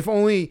players. If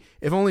only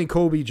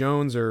Kobe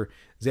Jones or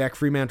Zach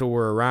Fremantle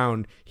were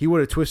around, he would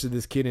have twisted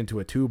this kid into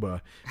a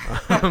tuba.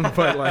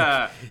 But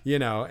like,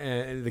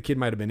 and the kid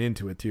might have been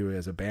into it too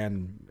as a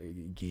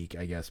band geek,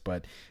 I guess.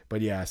 But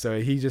yeah, so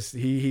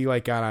he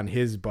like got on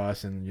his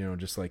bus and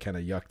just like kind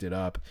of yucked it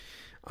up.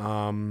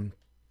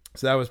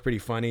 So that was pretty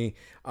funny.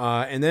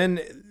 And then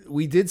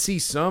we did see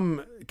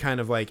some kind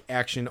of like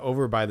action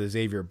over by the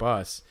Xavier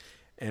bus,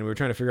 and we were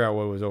trying to figure out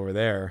what was over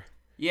there.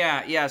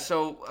 Yeah.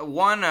 So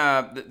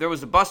there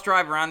was a bus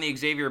driver on the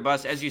Xavier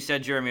bus, as you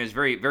said, Jeremy. It was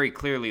very, very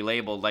clearly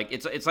labeled. Like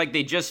it's like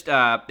they just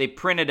they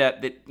printed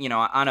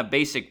on a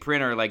basic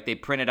printer, like they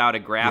printed out a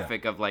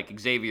graphic of like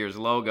Xavier's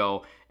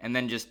logo, and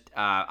then just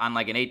on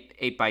like an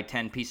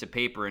 8x10 piece of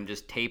paper, and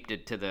just taped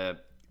it to the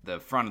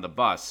front of the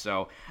bus.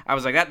 So I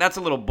was like, that's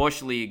a little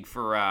bush league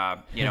for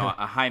a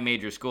high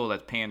major school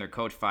that's paying their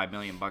coach $5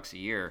 million a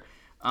year.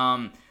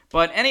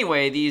 But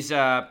anyway, these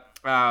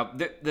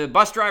the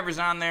bus driver's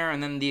on there,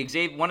 and then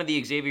one of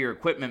the Xavier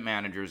equipment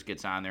managers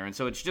gets on there, and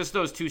so it's just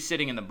those two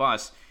sitting in the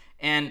bus.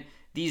 And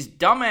these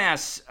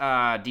dumbass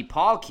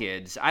DePaul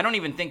kids, I don't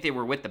even think they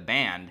were with the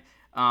band.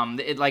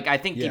 I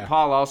think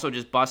DePaul also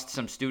just bussed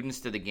some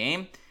students to the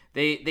game.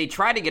 They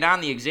try to get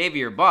on the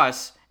Xavier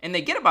bus, and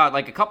they get about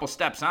like a couple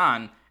steps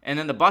on, and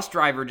then the bus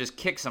driver just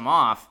kicks them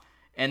off,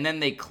 and then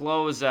they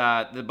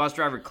the bus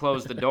driver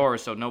closed the door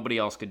so nobody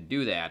else could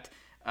do that.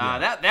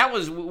 That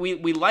was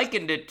we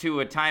likened it to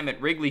a time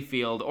at Wrigley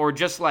Field, or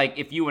just like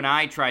if you and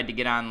I tried to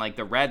get on like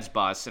the Reds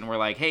bus and we're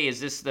like, hey, is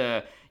this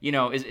the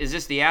is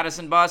this the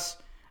Addison bus?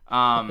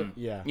 Is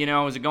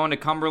it going to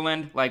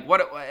Cumberland? Like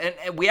what?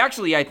 And we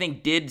actually I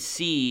think did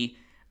see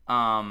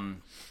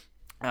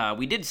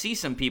we did see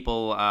some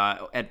people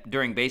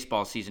during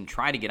baseball season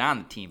try to get on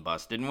the team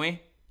bus, didn't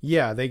we?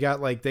 Yeah, they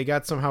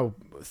got somehow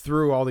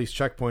through all these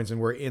checkpoints and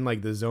were in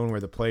like the zone where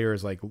the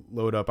players like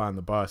load up on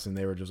the bus, and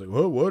they were just like,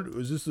 "Whoa, what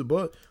is this the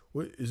bus?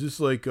 What is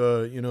this like?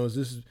 Is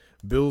this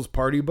Bill's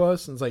party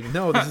bus?" And it's like,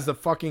 no, this is a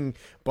fucking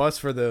bus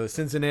for the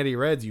Cincinnati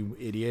Reds, you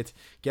idiot!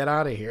 Get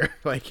out of here!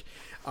 Like,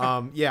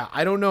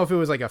 I don't know if it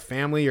was like a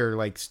family or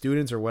like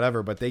students or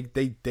whatever, but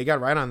they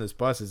got right on this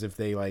bus as if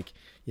they like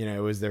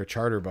it was their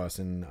charter bus,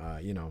 and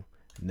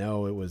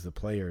no, it was the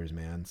players,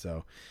 man.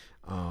 So.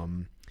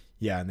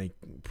 Yeah, and they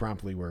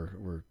promptly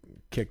were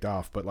kicked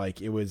off, but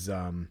like it was, it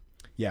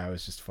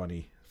was just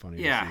funny to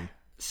see.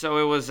 So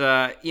it was,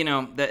 I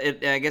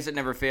guess it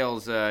never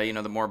fails.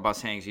 The more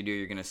bus hangs you do,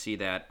 you're going to see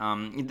that.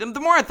 The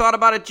more I thought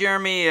about it,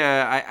 Jeremy,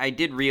 I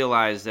did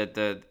realize that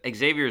the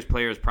Xavier's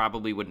players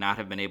probably would not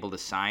have been able to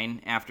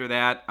sign after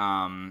that.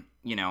 I'm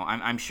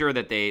sure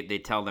that they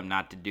tell them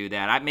not to do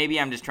that. Maybe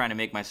I'm just trying to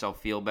make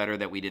myself feel better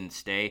that we didn't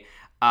stay.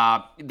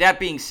 That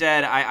being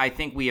said, I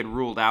think we had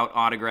ruled out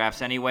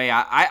autographs anyway.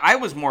 I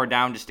was more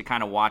down just to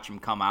kind of watch them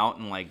come out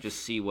and like just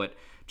see what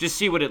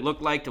it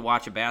looked like to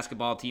watch a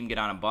basketball team get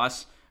on a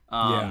bus.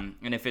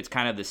 And if it's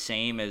kind of the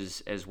same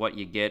as what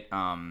you get,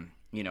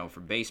 for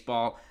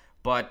baseball.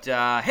 But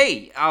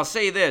hey, I'll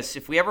say this: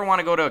 if we ever want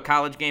to go to a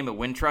college game at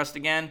Wintrust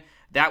again,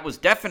 that was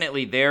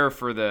definitely there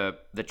for the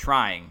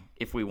trying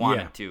if we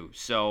wanted to.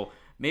 So.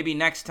 Maybe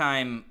next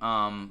time,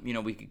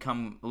 we could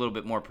come a little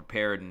bit more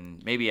prepared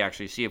and maybe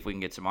actually see if we can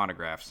get some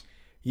autographs.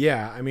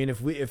 Yeah, I mean,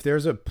 if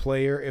there's a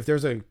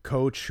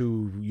coach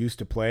who used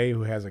to play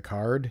who has a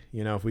card,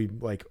 if we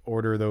like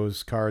order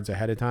those cards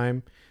ahead of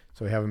time,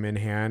 so we have them in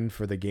hand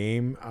for the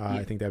game,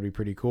 I think that'd be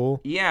pretty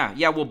cool.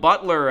 Yeah. Well,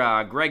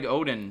 Butler, Greg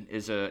Oden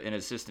is an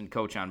assistant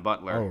coach on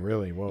Butler. Oh,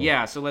 really? Whoa.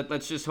 Yeah. So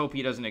let's just hope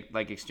he doesn't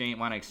like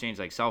want to exchange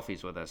like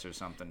selfies with us or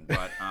something.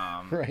 But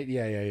right.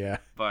 Yeah.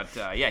 But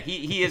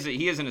he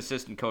is an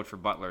assistant coach for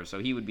Butler, so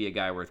he would be a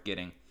guy worth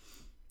getting.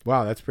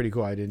 Wow, that's pretty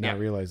cool. I did not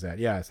realize that.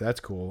 Yeah, so that's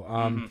cool.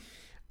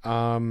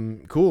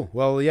 Cool.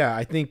 Well, yeah,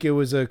 I think it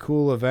was a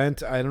cool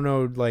event. I don't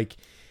know, like.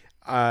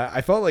 I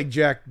felt like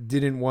Jack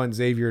didn't want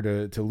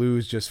Xavier to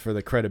lose just for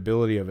the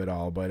credibility of it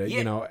all, but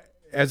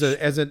as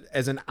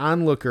an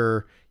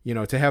onlooker,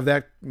 to have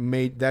that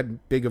made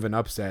that big of an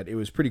upset, it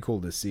was pretty cool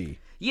to see.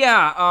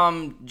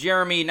 Yeah,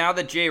 Jeremy. Now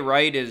that Jay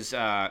Wright is,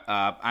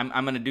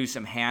 I'm going to do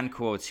some hand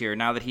quotes here.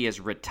 Now that he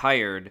has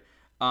retired,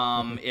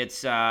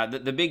 it's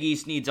the Big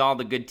East needs all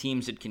the good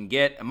teams it can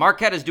get.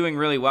 Marquette is doing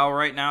really well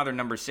right now; they're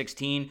number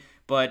 16.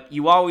 But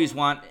you always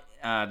want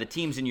the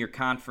teams in your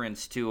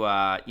conference to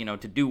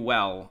do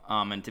well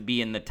and to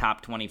be in the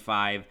top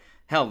 25,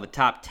 hell, the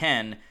top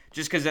 10,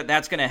 just because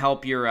that's going to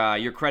help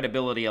your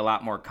credibility a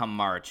lot more come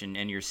March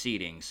and your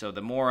seeding. So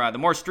the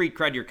more street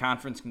cred your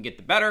conference can get,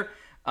 the better.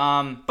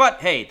 But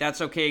hey,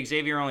 that's okay.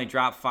 Xavier only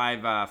dropped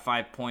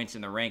 5 points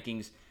in the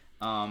rankings.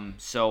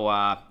 So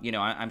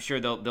I'm sure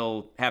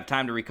they'll have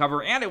time to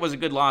recover. And it was a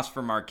good loss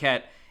for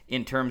Marquette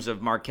in terms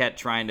of Marquette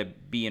trying to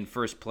be in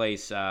first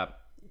place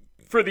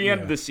for the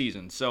end of the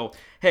season. So,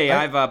 hey,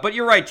 but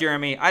you're right,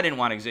 Jeremy. I didn't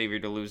want Xavier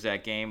to lose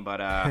that game, but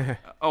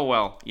oh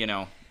well,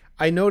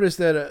 I noticed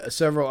that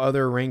several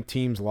other ranked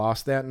teams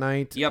lost that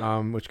night,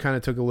 which kind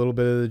of took a little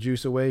bit of the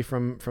juice away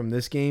from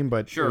this game,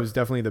 but it was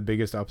definitely the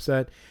biggest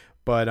upset.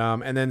 But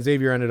and then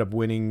Xavier ended up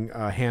winning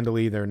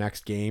handily their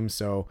next game,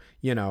 so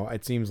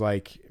it seems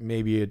like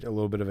maybe a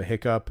little bit of a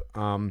hiccup.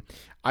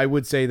 I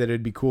would say that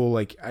it'd be cool.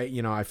 Like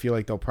I feel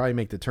like they'll probably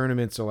make the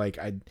tournament, so like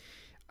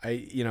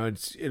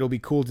it'll be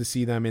cool to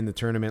see them in the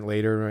tournament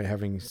later, right,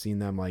 having seen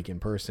them like in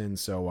person.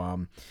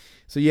 So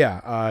yeah,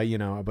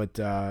 but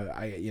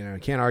I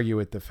can't argue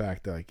with the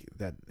fact that like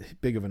that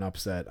big of an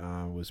upset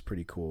was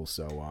pretty cool.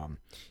 So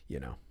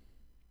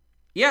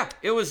Yeah,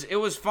 it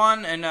was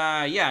fun, and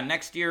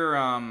next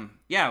year,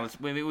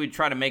 maybe we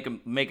try to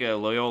make a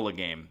Loyola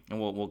game, and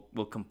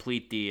we'll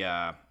complete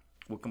the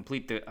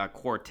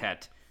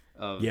quartet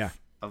of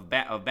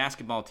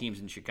basketball teams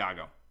in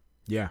Chicago.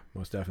 Yeah,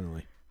 most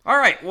definitely. All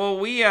right, well,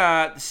 we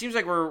seems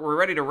like we're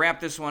ready to wrap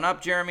this one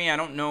up, Jeremy. I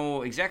don't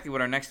know exactly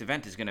what our next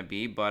event is going to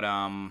be, but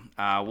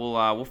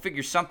we'll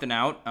figure something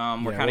out.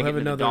 We're kind of getting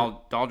into the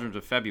doldrums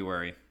of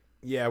February.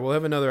 Yeah, we'll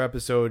have another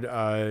episode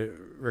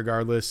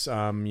regardless,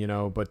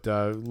 but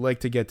like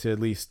to get to at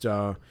least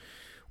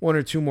one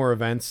or two more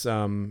events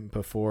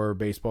before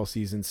baseball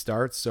season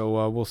starts.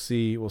 So we'll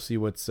see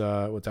what's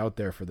out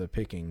there for the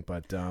picking.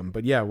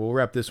 But yeah, we'll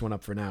wrap this one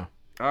up for now.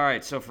 All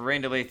right, so for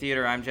Rain Delay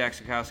Theater, I'm Jack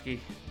Sikowski.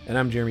 And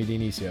I'm Jeremy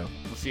Dionisio.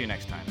 We'll see you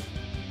next time.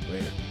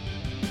 Later.